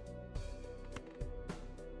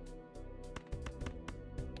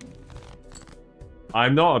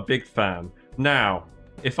 I'm not a big fan. Now,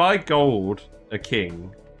 if I gold a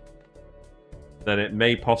king, then it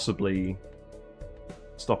may possibly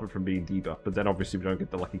stop it from being debuffed, but then obviously we don't get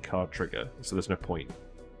the lucky card trigger, so there's no point.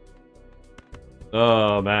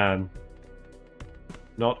 Oh, man.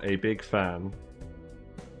 Not a big fan.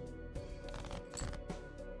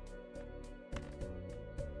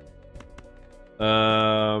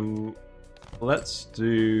 Let's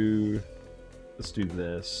do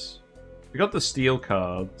this. We got the steel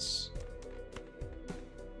cards.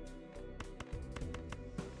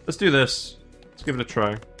 Let's do this. Let's give it a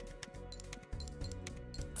try.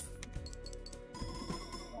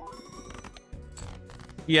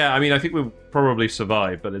 Yeah, I mean, I think we'll probably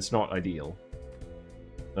survive, but it's not ideal.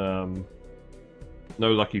 No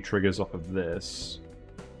lucky triggers off of this.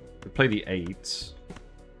 We play the 8.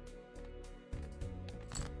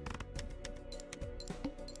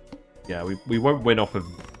 Yeah, we won't win off of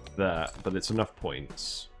that, but it's enough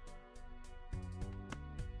points.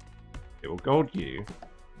 It will gold you.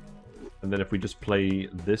 And then if we just play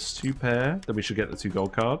this 2 pair, then we should get the 2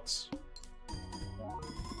 gold cards.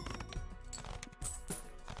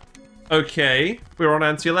 Okay, we're on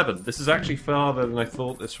anti-11. This is actually farther than I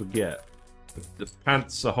thought this would get. The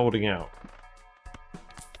pants are holding out.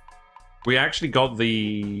 We actually got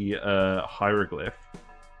the hieroglyph.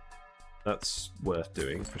 That's worth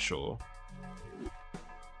doing, for sure.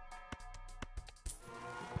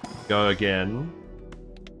 Go again.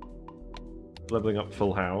 Leveling up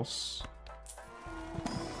full house.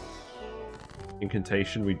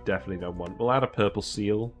 Incantation we definitely don't want. We'll add a purple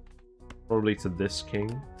seal. Probably to this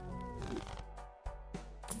king.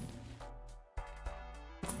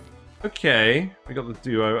 Okay, we got the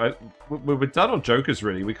duo. We're done on jokers,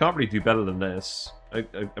 really. We can't really do better than this.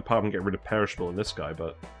 Apart from get rid of perishable in this guy,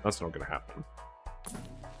 but that's not going to happen.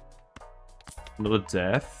 Another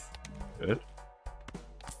death. Good.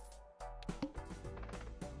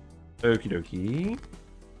 Okie dokie.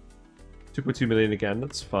 2.2 million again,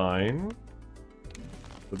 that's fine.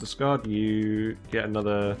 We'll discard you, get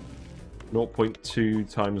another 0.2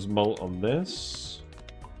 times mult on this.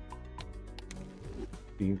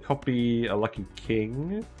 You can copy a lucky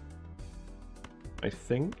king, I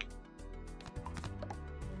think.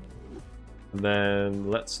 And then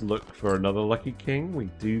let's look for another lucky king. We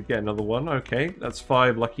do get another one. Okay, that's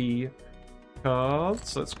 5 lucky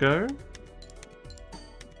cards. Let's go.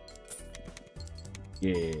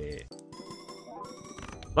 Yeah.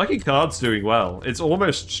 Lucky card's doing well. It's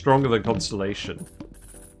almost stronger than Constellation.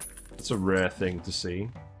 It's a rare thing to see.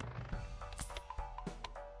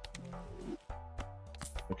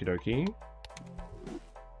 Okie dokie.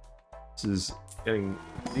 This is getting...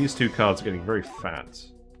 These 2 cards are getting very fat.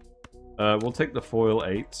 We'll take the foil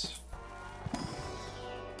 8.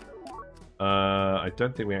 I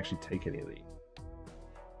don't think we actually take any of these.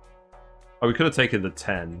 Oh, we could have taken the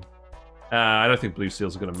 10. I don't think blue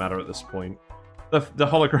seals are going to matter at this point. The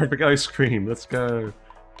holographic ice cream, let's go.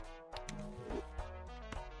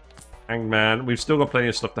 Hangman, we've still got plenty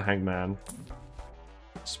of stuff to Hangman.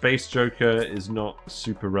 Space Joker is not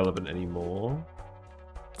super relevant anymore.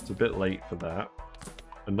 It's a bit late for that.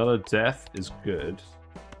 Another death is good.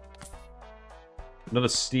 Another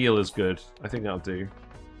steal is good. I think that'll do.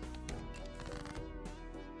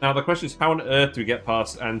 Now the question is, how on earth do we get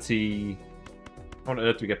past anti... How on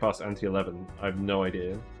earth do we get past anti-11? I have no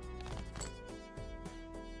idea.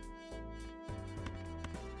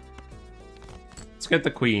 Let's get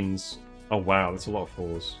the queens. Oh wow, that's a lot of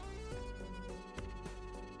 4s.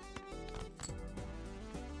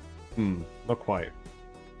 Not quite.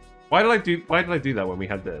 Why did I do that when we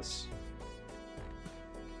had this?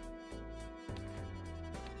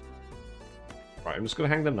 Right, I'm just gonna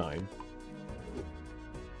hang the 9.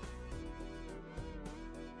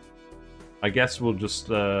 I guess we'll just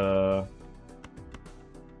I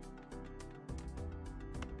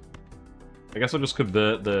guess I'll just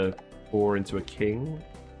convert the 4 into a king.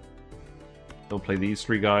 I'll play these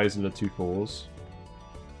 3 guys and the 2 4s.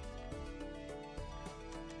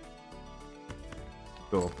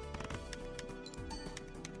 Cool.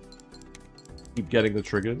 Keep getting the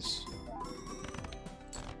triggers.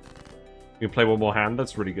 You can play one more hand,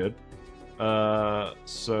 that's really good.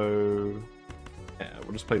 So... yeah,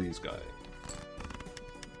 we'll just play these guys.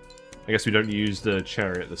 I guess we don't use the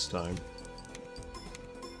chariot this time.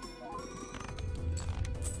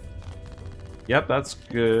 Yep, that's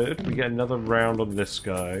good. We get another round on this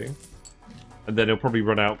guy. And then he'll probably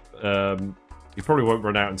run out... he probably won't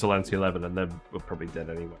run out until anti-11, and then we're probably dead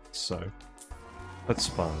anyway, so... that's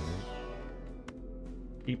fine.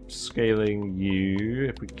 Keep scaling you,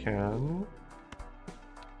 if we can.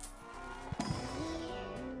 I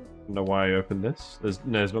don't know why I opened this. There's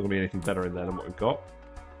not going to be anything better in there than what we've got.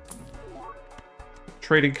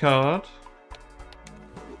 Trading card.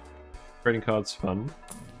 Trading card's fun.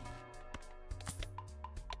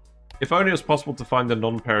 If only it was possible to find the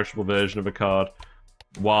non-perishable version of a card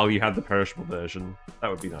while you had the perishable version. That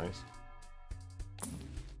would be nice.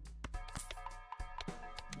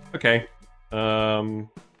 Okay.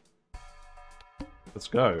 Let's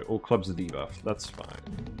go. All clubs are debuffed. That's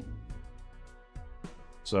fine.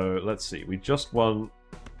 So, let's see. We just want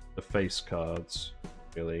the face cards,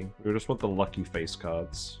 really. We just want the lucky face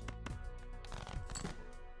cards.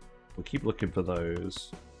 We'll keep looking for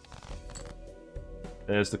those.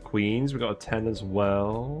 There's the queens. We got a 10 as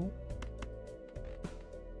well.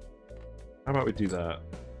 How about we do that?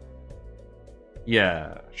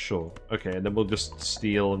 Yeah, sure. Okay, and then we'll just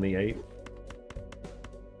steal in the 8.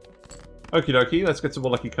 Okie dokie, let's get some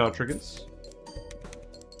more lucky card triggers.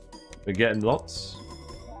 We're getting lots.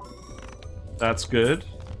 That's good.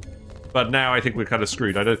 But now I think we're kind of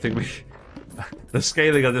screwed. I don't think we... the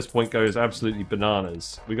scaling at this point goes absolutely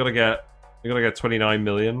bananas. We gotta get 29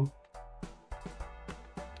 million.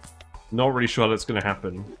 Not really sure how that's gonna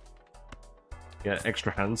happen. Get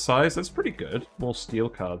extra hand size. That's pretty good. More steel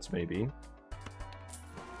cards, maybe.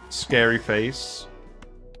 Scary face.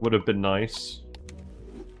 Would have been nice.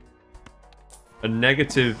 A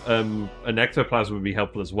negative, an ectoplasm would be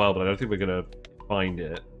helpful as well, but I don't think we're gonna find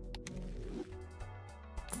it.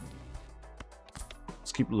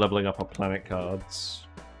 Let's keep leveling up our planet cards.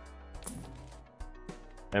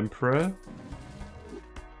 Emperor?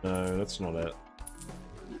 No, that's not it.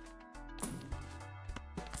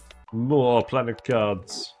 More planet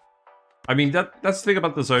cards. I mean, that's the thing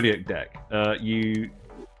about the Zodiac deck.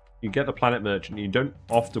 You get the Planet Merchant. You don't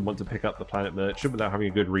often want to pick up the Planet Merchant without having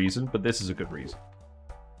a good reason, but this is a good reason.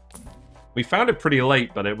 We found it pretty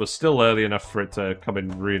late, but it was still early enough for it to come in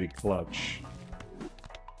really clutch.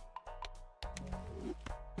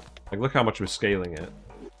 Like, look how much we're scaling it.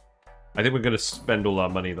 I think we're going to spend all our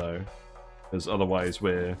money, though. Because otherwise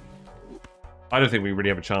we're... I don't think we really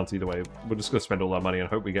have a chance either way. We're just going to spend all our money and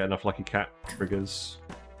hope we get enough lucky cat triggers.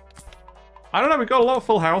 I don't know, we got a lot of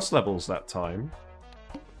full house levels that time.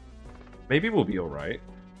 Maybe we'll be alright.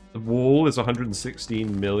 The wall is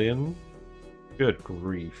 116 million. Good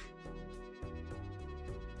grief.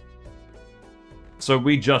 So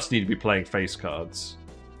we just need to be playing face cards.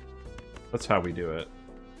 That's how we do it.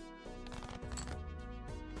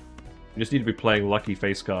 We just need to be playing lucky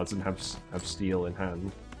face cards and have steel in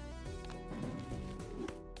hand.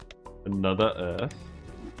 Another Earth.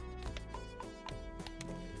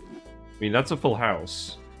 I mean, that's a full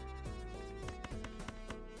house.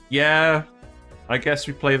 Yeah, I guess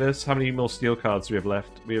we play this. How many more steel cards do we have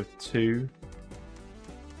left? We have 2.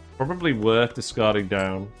 Probably worth discarding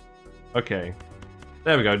down. Okay.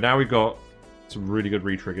 There we go. Now we've got some really good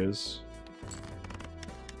re-triggers.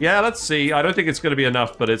 Yeah, let's see. I don't think it's going to be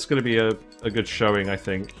enough, but it's going to be a good showing, I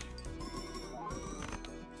think.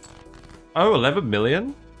 Oh, 11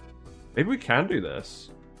 million? Maybe we can do this.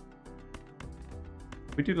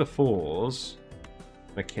 If we do the 4s,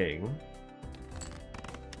 a king.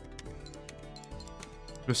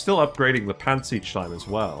 We're still upgrading the pants each time as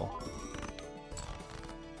well.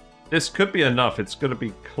 This could be enough. It's going to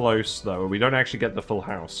be close, though. We don't actually get the full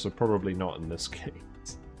house, so probably not in this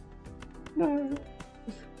case. No.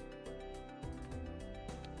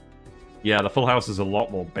 Yeah, the full house is a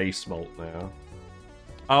lot more base malt now.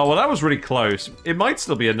 Oh, well, that was really close. It might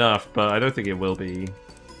still be enough, but I don't think it will be.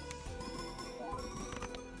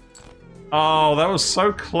 Oh, that was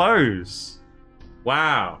so close.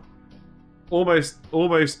 Wow.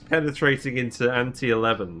 Almost penetrating into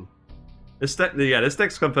anti-11. This deck, yeah, this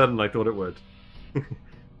deck's come further than I thought it would.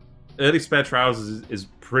 Early Spare Trousers is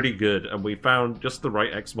pretty good, and we found just the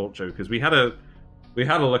right X-Malt Jokers. We had a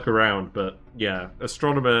look around, but yeah,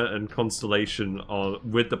 Astronomer and Constellation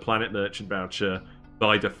with the Planet Merchant voucher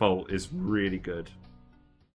by default is really good.